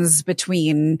connections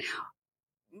between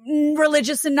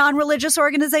religious and non-religious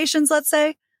organizations, let's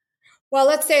say. Well,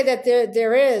 let's say that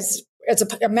there is. It's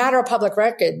a matter of public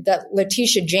record that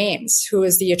Letitia James, who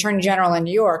is the Attorney General in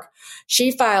New York,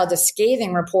 she filed a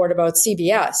scathing report about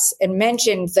CBS and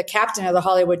mentioned the captain of the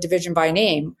Hollywood division by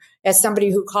name as somebody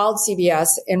who called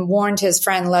CBS and warned his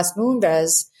friend Les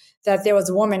Moonves that there was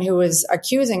a woman who was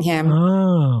accusing him.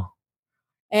 Oh.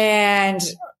 And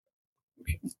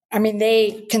I mean,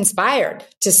 they conspired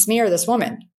to smear this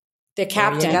woman. The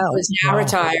captain who's now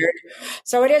retired.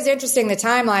 So it is interesting, the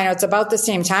timeline. It's about the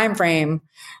same time frame.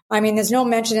 I mean, there's no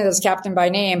mention of this captain by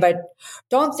name, but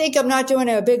don't think I'm not doing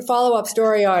a big follow-up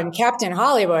story on Captain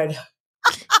Hollywood.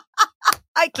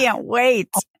 I can't wait.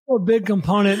 A big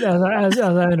component, as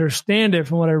I understand it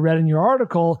from what I read in your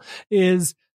article,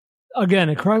 is,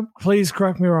 again, please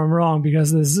correct me where I'm wrong,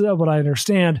 because this is what I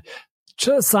understand.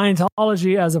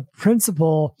 Scientology as a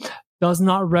principle does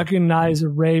not recognize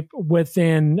rape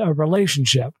within a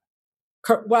relationship.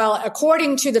 Well,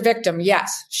 according to the victim,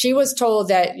 yes. She was told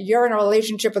that you're in a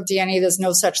relationship with Danny. There's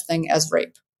no such thing as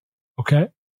rape. Okay.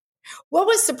 What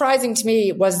was surprising to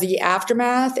me was the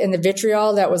aftermath and the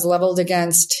vitriol that was leveled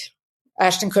against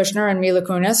Ashton Kutcher and Mila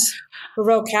Kunis, who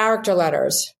wrote character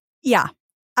letters. Yeah.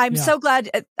 I'm so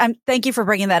glad. Thank you for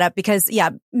bringing that up, because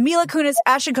Mila Kunis,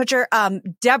 Ashton Kutcher,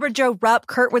 Deborah Jo Rupp,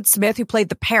 Kurtwood Smith, who played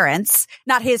the parents,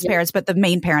 not his parents, but the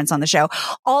main parents on the show,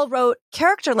 all wrote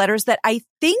character letters that I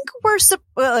think were,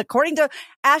 according to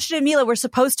Ashton and Mila, were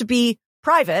supposed to be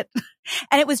private.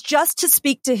 And it was just to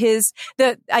speak to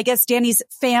I guess Danny's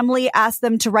family asked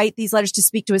them to write these letters to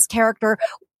speak to his character,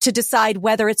 to decide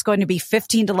whether it's going to be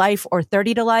 15 to life or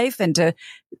 30 to life, and to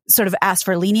sort of ask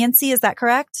for leniency. Is that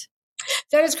correct?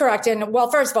 That is correct. And well,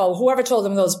 first of all, whoever told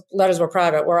them those letters were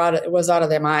private was out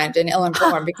of their mind and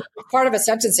ill-informed, because it was part of a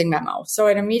sentencing memo. So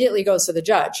it immediately goes to the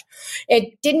judge.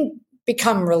 It didn't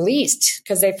become released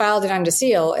because they filed it under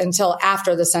seal until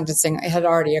after the sentencing had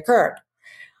already occurred.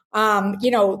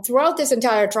 Throughout this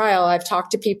entire trial, I've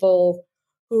talked to people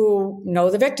who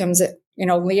know the victims.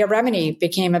 Leah Remini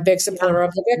became a big supporter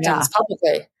of the victims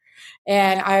publicly.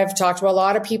 And I've talked to a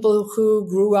lot of people who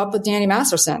grew up with Danny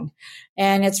Masterson.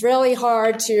 And it's really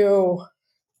hard to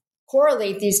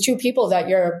correlate these two people that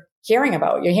you're hearing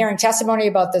about. You're hearing testimony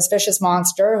about this vicious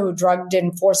monster who drugged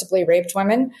and forcibly raped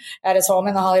women at his home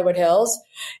in the Hollywood Hills.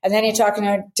 And then you're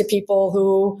talking to people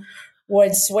who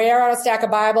would swear on a stack of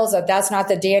Bibles that that's not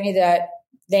the Danny that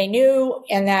they knew,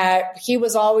 and that he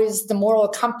was always the moral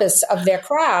compass of their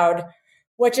crowd,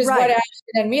 which is what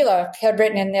Ashton and Mila had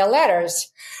written in their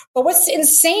letters. But what's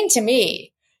insane to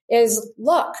me is,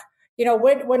 look,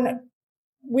 when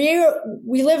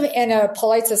we live in a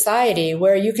polite society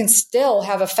where you can still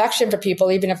have affection for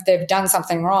people even if they've done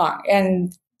something wrong.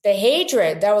 And the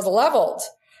hatred that was leveled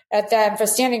at them for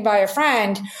standing by a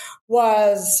friend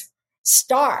was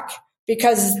stark,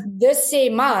 because this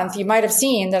same month, you might have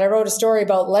seen that I wrote a story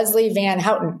about Leslie Van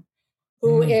Houten,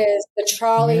 who is the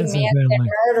Charlie Manson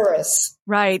murderess.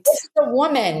 Right. It's the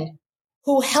woman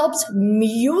who helped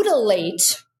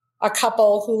mutilate a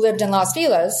couple who lived in Las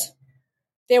Vegas.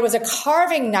 There was a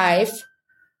carving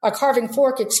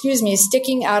fork,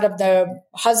 sticking out of the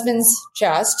husband's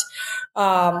chest.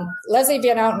 Leslie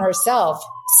Van Houten herself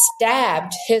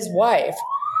stabbed his wife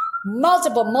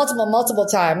multiple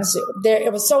times.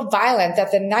 It was so violent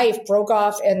that the knife broke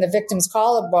off in the victim's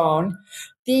collarbone.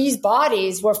 These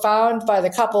bodies were found by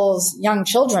the couple's young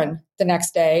children the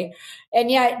next day.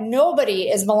 And yet nobody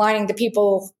is maligning the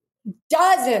people,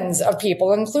 dozens of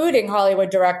people, including Hollywood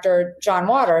director John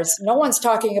Waters. No one's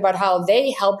talking about how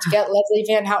they helped get Leslie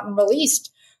Van Houten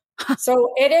released.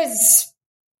 So it is,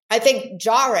 I think,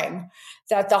 jarring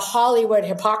that the Hollywood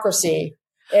hypocrisy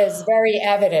is very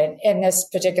evident in this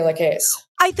particular case.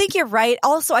 I think you're right.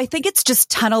 Also, I think it's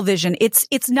just tunnel vision.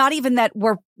 It's not even that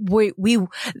we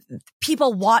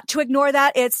people want to ignore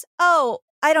that. It's,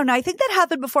 I don't know. I think that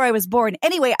happened before I was born.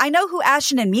 Anyway, I know who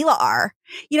Ashton and Mila are.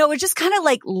 We're just kind of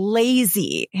like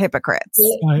lazy hypocrites.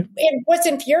 Right. And what's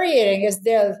infuriating is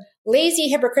they're lazy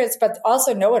hypocrites, but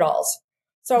also know-it-alls.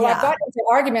 So I've gotten into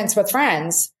arguments with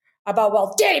friends about,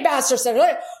 well, Danny Masterson.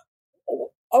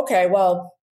 Okay,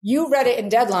 well, you read it in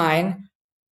Deadline.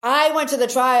 I went to the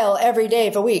trial every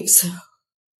day for weeks.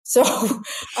 So,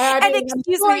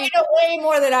 excuse me, you know way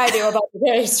more than I do about the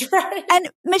case, right? And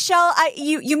Michele,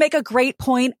 you make a great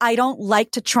point. I don't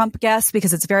like to Trump guess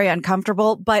because it's very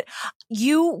uncomfortable, but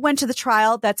you went to the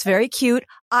trial. That's very cute.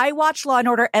 I watch Law and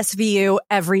Order SVU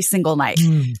every single night.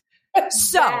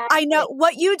 So I know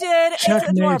what you did. It's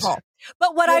adorable.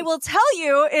 But what I will tell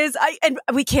you is and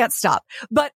we can't stop,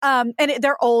 but, and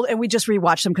they're old and we just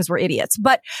rewatch them because we're idiots.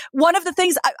 But one of the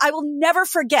things I will never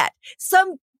forget,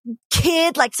 some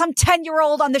kid, like some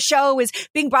 10-year-old on the show is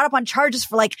being brought up on charges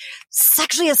for like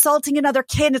sexually assaulting another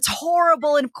kid. It's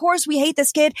horrible. And of course we hate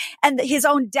this kid, and his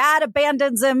own dad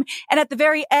abandons him. And at the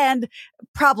very end,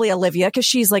 probably Olivia, because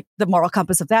she's like the moral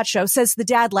compass of that show, says to the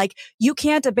dad, like, you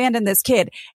can't abandon this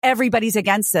kid. Everybody's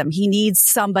against him. He needs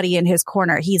somebody in his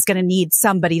corner. He's going to need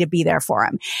somebody to be there for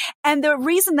him. And the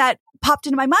reason that popped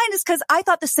into my mind is because I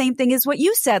thought the same thing as what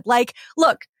you said. Like,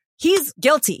 look, he's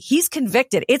guilty. He's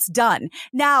convicted. It's done.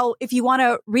 Now, if you want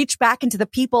to reach back into the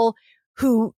people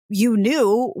who you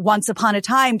knew once upon a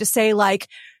time to say, like,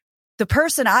 the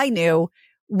person I knew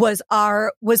was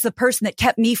the person that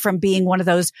kept me from being one of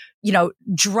those,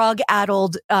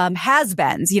 drug-addled,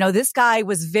 has-beens. This guy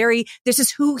was this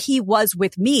is who he was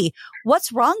with me.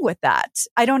 What's wrong with that?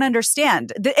 I don't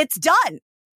understand. It's done.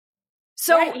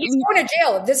 So right. He's going to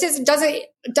jail. This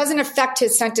doesn't affect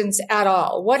his sentence at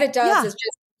all. What it does is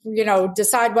just,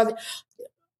 decide whether,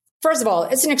 first of all,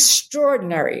 it's an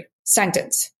extraordinary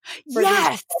sentence.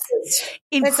 Yes.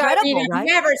 Incredible, right? I've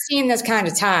never seen this kind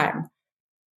of time.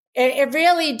 It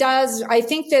really does. I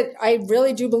think that I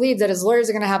really do believe that his lawyers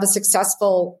are going to have a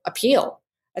successful appeal.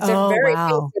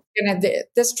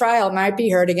 This trial might be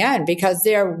heard again because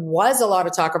there was a lot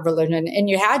of talk of religion, and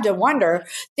you had to wonder.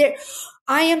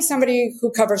 I am somebody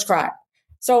who covers crime.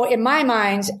 So in my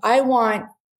mind, I want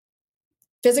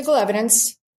physical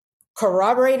evidence,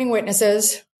 corroborating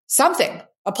witnesses, something,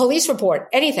 a police report,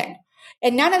 anything.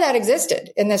 And none of that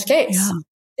existed in this case. Yeah.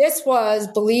 This was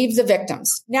believe the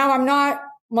victims. Now, I'm not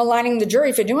maligning the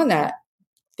jury for doing that.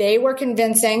 They were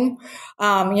convincing.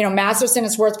 Masterson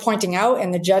is worth pointing out,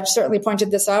 and the judge certainly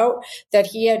pointed this out, that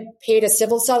he had paid a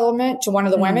civil settlement to one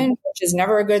of the women, which is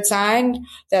never a good sign.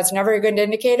 That's never a good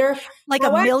indicator. Like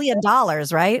 $1 million,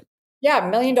 right? Yeah,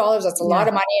 $1 million. That's a lot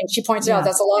of money. And she points out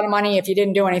that's a lot of money if you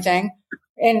didn't do anything.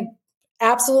 And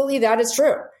absolutely, that is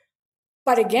true.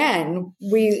 But again,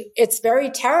 it's very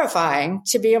terrifying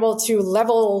to be able to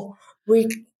level. We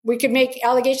could make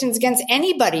allegations against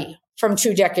anybody from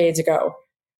 2 decades ago.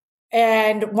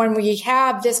 And when we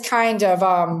have this kind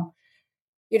of,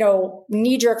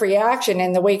 knee-jerk reaction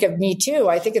in the wake of Me Too,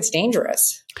 I think it's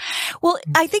dangerous. Well,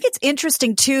 I think it's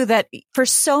interesting, too, that for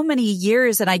so many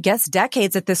years, and I guess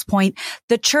decades at this point,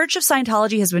 the Church of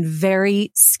Scientology has been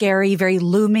very scary, very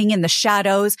looming in the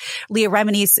shadows. Leah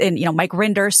Remini's and, Mike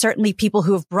Rinder, certainly people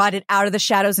who have brought it out of the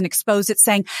shadows and exposed it,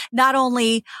 saying not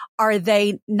only are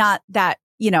they not that,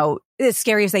 as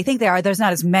scary as they think they are, there's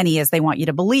not as many as they want you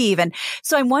to believe. And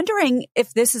so I'm wondering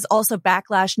if this is also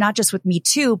backlash, not just with Me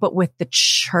Too, but with the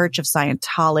Church of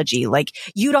Scientology. Like,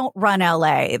 you don't run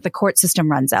LA. The court system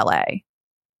runs LA.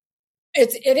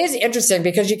 It is interesting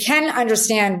because you can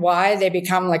understand why they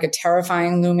become like a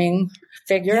terrifying looming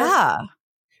figure. Yeah.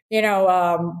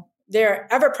 They're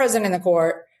ever present in the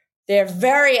court. They're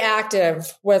very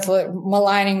active with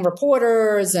maligning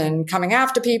reporters and coming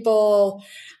after people.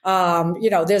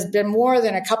 There's been more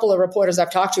than a couple of reporters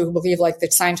I've talked to who believe like the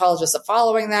Scientologists are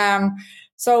following them.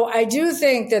 So I do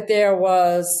think that there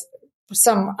was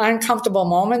some uncomfortable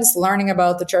moments learning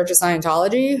about the Church of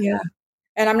Scientology. Yeah.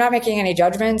 And I'm not making any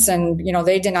judgments, and,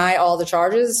 they deny all the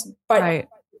charges. But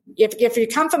if you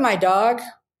come for my dog,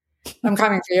 I'm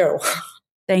coming for you.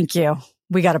 Thank you.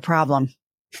 We got a problem.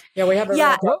 Yeah, we have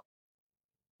a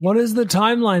What is the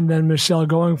timeline then, Michele,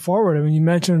 going forward? I mean, you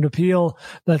mentioned an appeal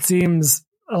that seems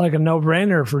like a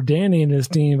no-brainer for Danny and his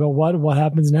team, but what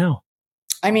happens now?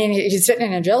 I mean, he's sitting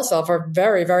in a jail cell for a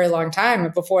very, very long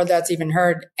time before that's even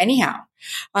heard anyhow.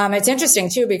 It's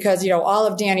interesting, too, because, all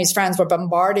of Danny's friends were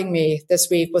bombarding me this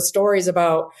week with stories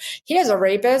about here's a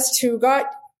rapist who got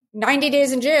 90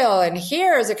 days in jail, and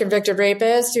here's a convicted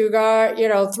rapist who got,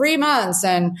 3 months.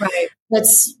 And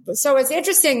So it's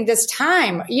interesting this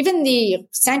time, even the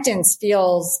sentence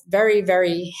feels very,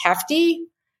 very hefty.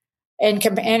 And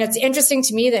it's interesting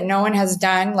to me that no one has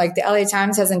done, like the LA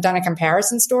Times hasn't done a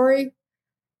comparison story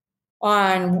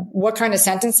on what kind of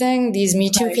sentencing these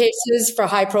Me Too cases for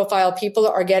high profile people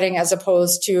are getting as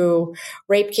opposed to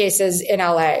rape cases in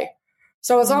LA.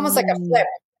 So it's almost like a flip,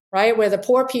 right? Where the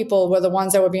poor people were the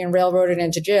ones that were being railroaded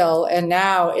into jail. And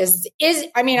now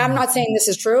I mean, I'm not saying this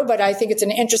is true, but I think it's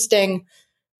an interesting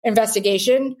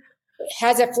investigation.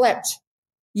 Has it flipped?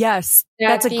 Yes.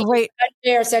 That's a great.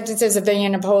 Fair sentences are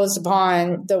being imposed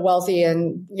upon the wealthy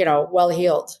and,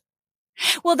 well-heeled.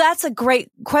 Well, that's a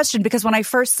great question, because when I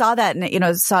first saw that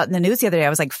and, saw it in the news the other day, I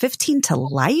was like 15 to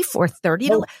life or 30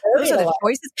 to life. Those are the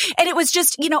choices. And it was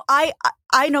just,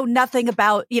 I know nothing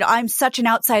about, I'm such an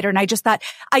outsider. And I just thought,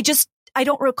 I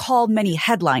don't recall many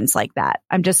headlines like that.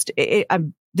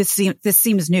 This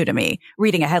seems new to me,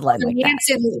 reading a headline like that.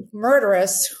 Manson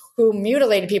murderess who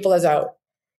mutilated people is out.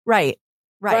 Right.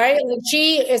 Like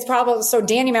she is probably, so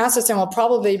Danny Masterson will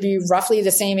probably be roughly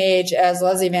the same age as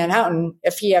Leslie Van Houten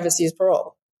if he ever sees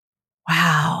parole.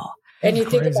 Wow. And you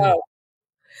think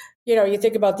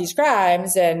about these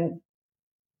crimes and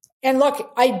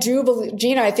look, I do believe,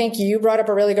 Gina, I think you brought up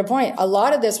a really good point. A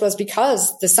lot of this was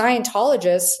because the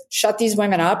Scientologists shut these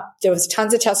women up. There was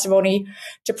tons of testimony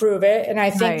to prove it. And I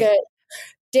think that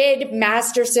did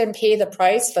Masterson pay the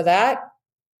price for that?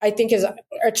 I think his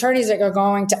attorneys are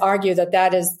going to argue that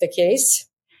that is the case.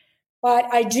 But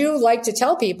I do like to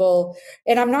tell people,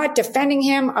 and I'm not defending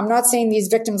him. I'm not saying these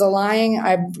victims are lying.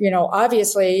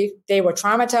 Obviously they were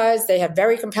traumatized. They had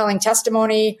very compelling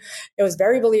testimony. It was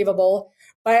very believable.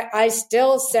 But I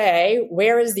still say,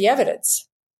 where is the evidence?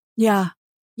 Yeah.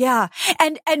 Yeah.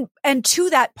 And to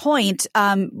that point,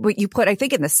 what you put, I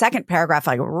think in the second paragraph,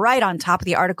 like right on top of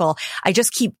the article, I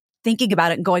just keep thinking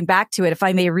about it and going back to it, if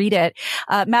I may read it.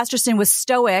 Masterson was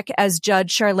stoic as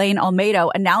Judge Charlene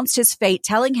Olmedo announced his fate,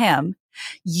 telling him,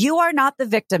 "You are not the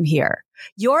victim here.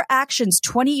 Your actions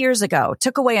 20 years ago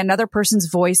took away another person's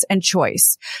voice and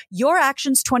choice. Your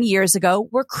actions 20 years ago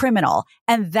were criminal,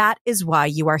 and that is why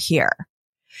you are here."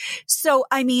 So,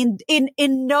 I mean, in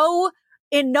no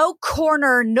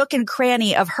corner, nook and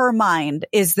cranny of her mind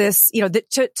is this, to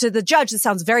the judge, this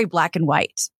sounds very black and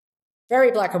white. Very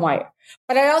black and white.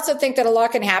 But I also think that a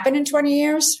lot can happen in 20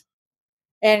 years.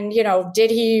 And, did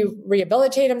he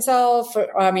rehabilitate himself?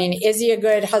 I mean, is he a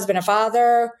good husband and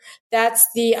father? That's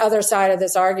the other side of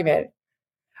this argument.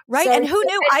 Right. So, and who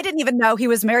knew? I didn't even know he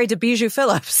was married to Bijou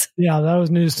Phillips. Yeah, that was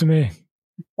news to me.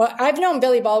 Well, I've known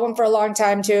Billy Baldwin for a long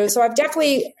time too. So I've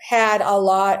definitely had a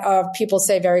lot of people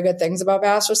say very good things about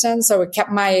Masterson. So it kept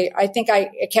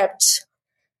it kept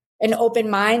an open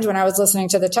mind when I was listening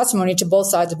to the testimony to both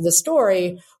sides of the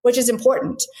story, which is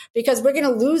important because we're going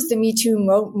to lose the Me Too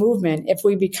movement if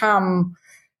we become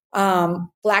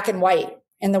black and white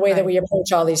in the way that we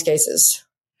approach all these cases.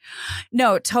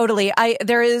 No, totally.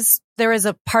 There is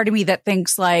a part of me that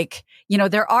thinks like,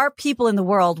 there are people in the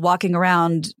world walking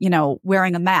around,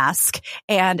 wearing a mask,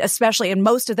 and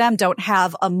most of them don't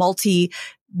have a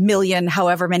multi-million,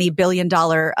 however many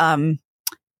billion-dollar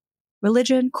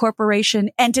religion, corporation,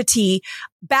 entity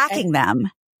backing them.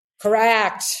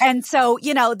 Correct. And so,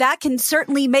 that can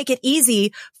certainly make it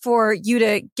easy for you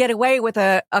to get away with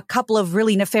a couple of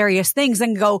really nefarious things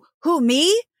and go, who,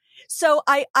 me? So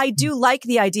I do like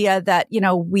the idea that,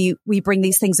 we bring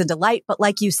these things into light. But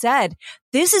like you said,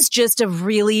 this is just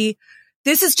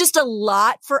a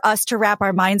lot for us to wrap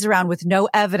our minds around with no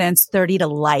evidence. 30 to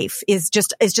life is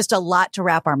just a lot to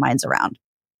wrap our minds around.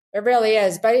 It really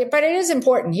is. But it is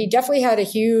important. He definitely had a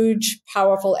huge,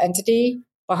 powerful entity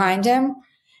behind him.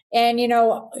 And,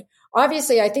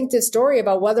 obviously, I think this story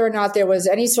about whether or not there was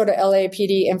any sort of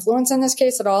LAPD influence in this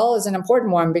case at all is an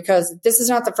important one because this is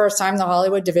not the first time the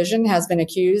Hollywood division has been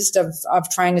accused of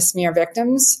trying to smear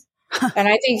victims. And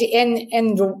I think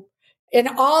in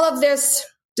all of this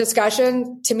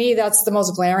discussion, to me, that's the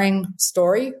most glaring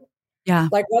story. Yeah.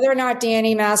 Like whether or not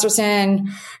Danny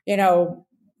Masterson,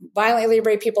 violently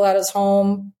raped people at his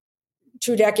home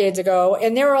 2 decades ago.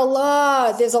 And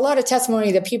there's a lot of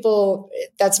testimony that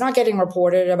that's not getting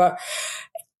reported about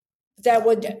that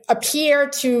would appear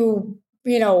to,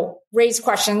 raise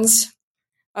questions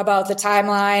about the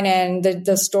timeline and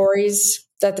the stories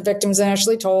that the victims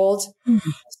initially told. Mm-hmm.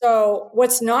 So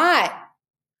what's not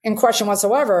in question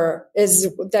whatsoever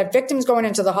is that victims going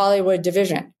into the Hollywood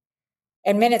division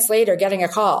and minutes later getting a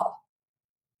call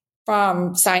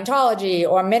from Scientology,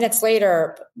 or minutes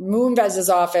later,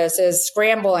 Moonvez's office is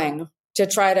scrambling to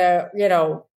try to,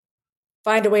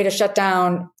 find a way to shut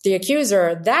down the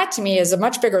accuser. That to me is a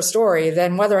much bigger story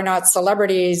than whether or not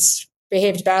celebrities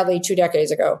behaved badly 2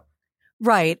 decades ago.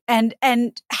 Right. And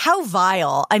how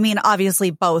vile. I mean,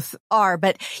 obviously both are,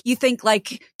 but you think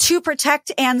like to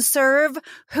protect and serve,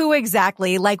 who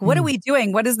exactly? Like, what are we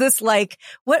doing? What is this like?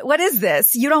 What is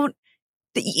this? You don't,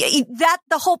 that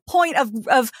the whole point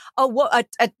of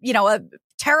a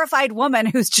terrified woman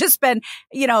who's just been,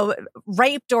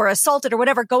 raped or assaulted or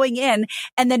whatever, going in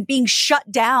and then being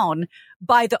shut down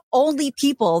by the only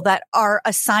people that are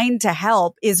assigned to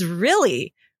help is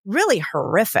really, really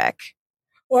horrific.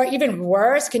 Or even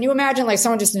worse, can you imagine like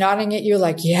someone just nodding at you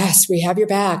like, yes, we have your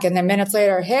back. And then minutes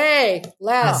later, hey,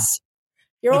 Les,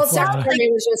 your old secretary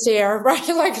was just here, right?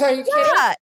 Like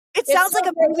yeah, it sounds like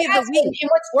a movie of the week. And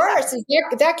what's worse is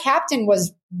that captain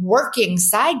was working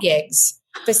side gigs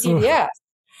for CBS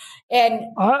and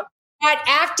had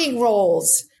acting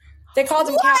roles. They called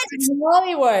him Captain in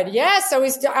Hollywood. Yeah, so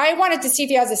I wanted to see if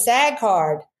he has a SAG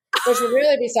card, which would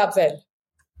really be something.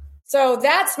 So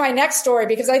that's my next story,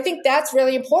 because I think that's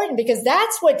really important, because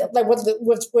that's what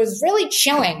was really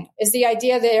chilling is the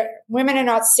idea that women are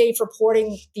not safe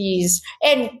reporting these.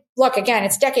 And look, again,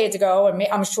 it's decades ago, and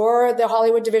I'm sure the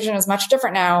Hollywood division is much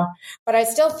different now, but I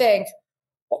still think,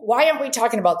 why aren't we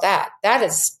talking about that? That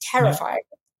is terrifying.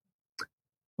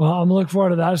 Well, I'm looking forward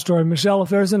to that story. Michele, if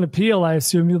there's an appeal, I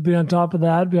assume you'll be on top of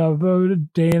that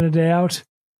day in and day out.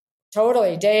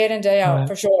 Totally. Day in and day out,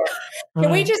 for sure.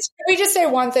 Can we just say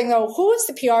one thing though? Who was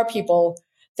the PR people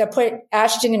that put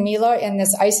Ashton and Mila in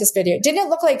this ISIS video? Didn't it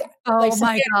look like,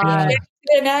 my God.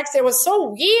 It was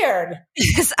so weird.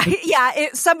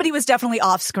 Somebody was definitely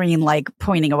off screen, like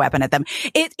pointing a weapon at them.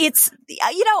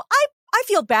 I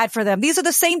feel bad for them. These are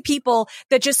the same people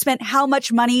that just spent how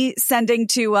much money sending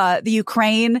to the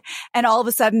Ukraine, and all of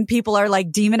a sudden people are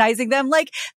like demonizing them. Like,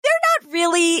 they're not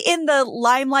really in the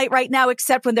limelight right now,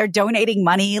 except when they're donating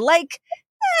money. Like,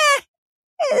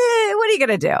 what are you going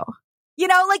to do?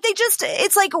 Like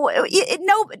it's like,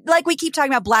 like we keep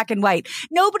talking about black and white.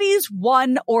 Nobody's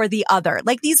one or the other.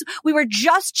 Like we were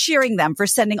just cheering them for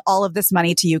sending all of this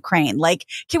money to Ukraine. Like,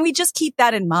 can we just keep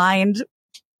that in mind?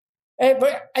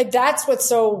 But that's what's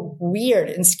so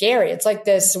weird and scary. It's like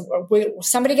this,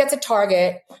 somebody gets a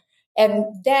target and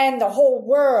then the whole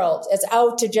world is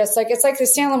out to just like, it's like the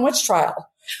Salem witch trial.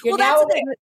 You're now a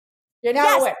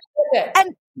witch.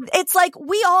 And it's like,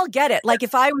 we all get it. Like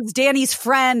if I was Danny's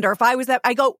friend or if I was that,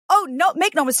 I go, oh no,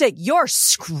 make no mistake. You're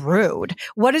screwed.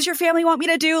 What does your family want me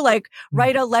to do? Like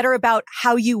write a letter about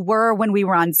how you were when we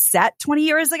were on set 20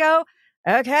 years ago.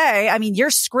 Okay. I mean, you're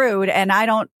screwed. And I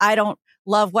don't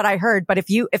love what I heard, but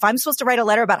if I'm supposed to write a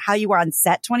letter about how you were on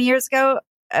set 20 years ago,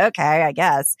 okay, I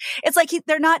guess. It's like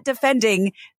they're not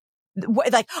defending,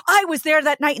 like, I was there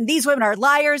that night and these women are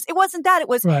liars. It wasn't that. It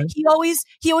was, right. He always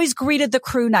greeted the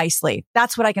crew nicely.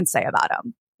 That's what I can say about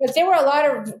him. But there were a lot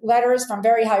of letters from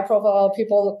very high profile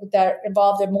people that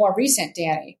involved a more recent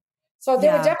Danny. So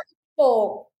there were definitely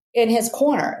people in his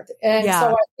corner. And so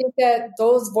I think that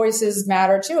those voices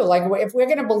matter too. Like if we're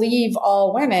going to believe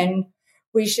all women,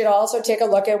 we should also take a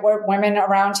look at what women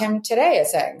around him today are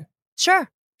saying. Sure.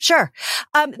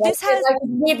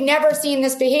 We've never seen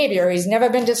this behavior. He's never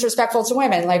been disrespectful to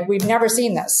women. Like we've never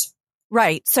seen this.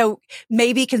 Right. So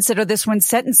maybe consider this one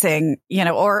sentencing,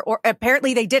 or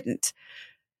apparently they didn't.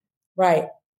 Right.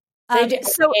 They did.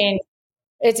 So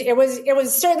it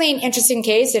was certainly an interesting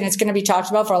case, and it's going to be talked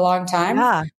about for a long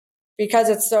time because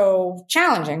it's so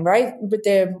challenging, right? With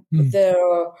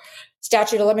the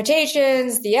statute of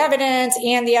limitations, the evidence,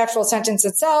 and the actual sentence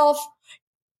itself,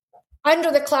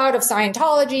 under the cloud of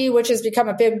Scientology, which has become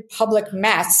a big public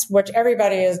mess, which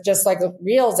everybody is just like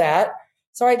reels at.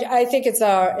 So I think it's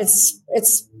an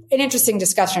interesting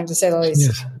discussion, to say the least.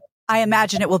 Yes. I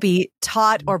imagine it will be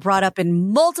taught or brought up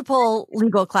in multiple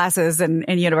legal classes in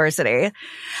university.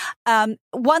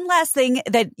 One last thing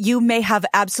that you may have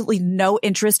absolutely no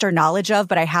interest or knowledge of,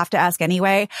 but I have to ask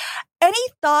anyway. Any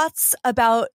thoughts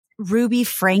about Ruby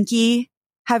Franke?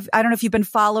 I don't know if you've been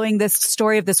following this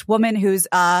story of this woman who's,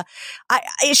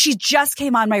 she just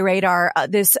came on my radar,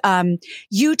 this,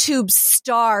 YouTube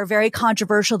star, very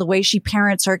controversial, the way she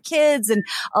parents her kids, and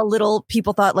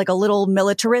people thought like a little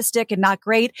militaristic and not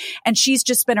great. And she's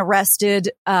just been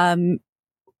arrested,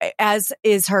 as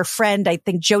is her friend, I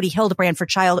think Jody Hildebrand, for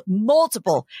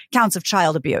multiple counts of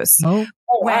child abuse. Oh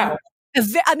wow.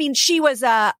 I mean, she was,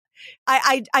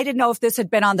 I didn't know if this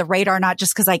had been on the radar or not,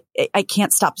 just because I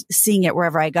can't stop seeing it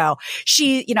wherever I go.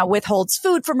 She, withholds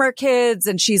food from her kids,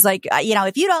 and she's like,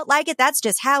 if you don't like it, that's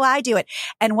just how I do it.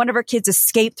 And one of her kids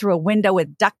escaped through a window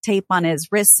with duct tape on his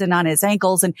wrists and on his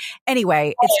ankles. And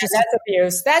anyway, that's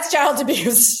abuse. That's child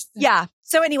abuse. Yeah.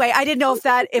 So anyway, I didn't know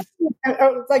if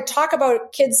like talk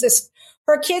about kids.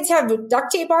 her kids have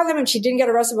duct tape on them and she didn't get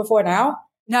arrested before now?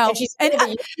 No. And she's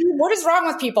what is wrong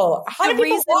with people? How do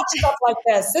people watch stuff like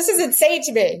this? This is insane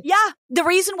to me. Yeah. The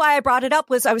reason why I brought it up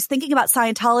was I was thinking about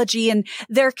Scientology, and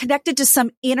they're connected to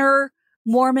some inner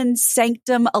Mormon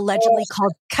sanctum allegedly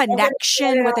called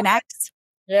Connection with an X.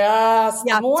 Yes.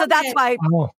 Yeah. So that's why.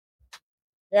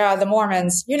 Yeah, the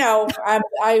Mormons. You know,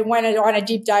 I went on a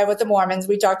deep dive with the Mormons.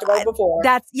 We talked about it before.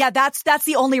 That's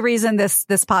the only reason this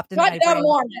popped in my brain. Not the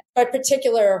Mormon, but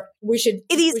particular.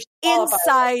 These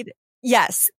inside,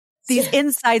 yes, these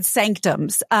inside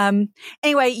sanctums.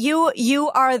 Anyway,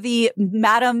 you are the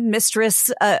Madam Mistress,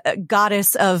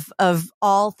 goddess of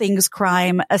all things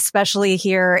crime, especially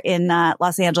here in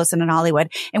Los Angeles and in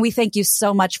Hollywood. And we thank you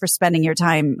so much for spending your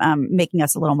time making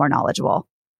us a little more knowledgeable.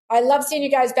 I love seeing you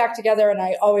guys back together, and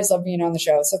I always love being on the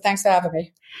show. So thanks for having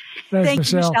me. Thank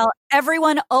you, Michele.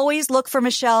 Everyone always look for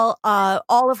Michele,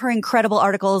 all of her incredible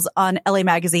articles on LA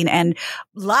Magazine, and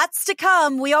lots to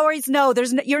come. We always know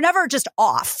you're never just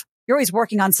off. You're always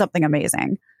working on something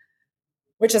amazing.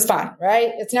 Which is fun,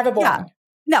 right? It's never boring. Yeah.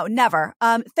 No, never.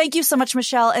 Thank you so much,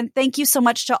 Michele. And thank you so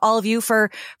much to all of you for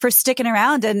sticking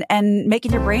around and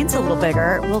making your brains a little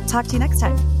bigger. We'll talk to you next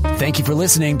time. Thank you for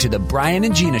listening to The Brian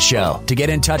and Gina Show. To get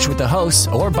in touch with the hosts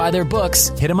or buy their books,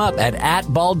 hit them up at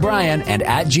 @BaldBrian and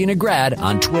 @GinaGrad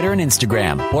on Twitter and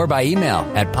Instagram, or by email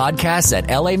at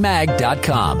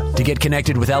podcasts@lamag.com. To get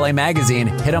connected with LA Magazine,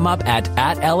 hit them up at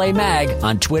 @LAMag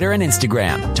on Twitter and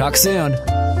Instagram. Talk soon.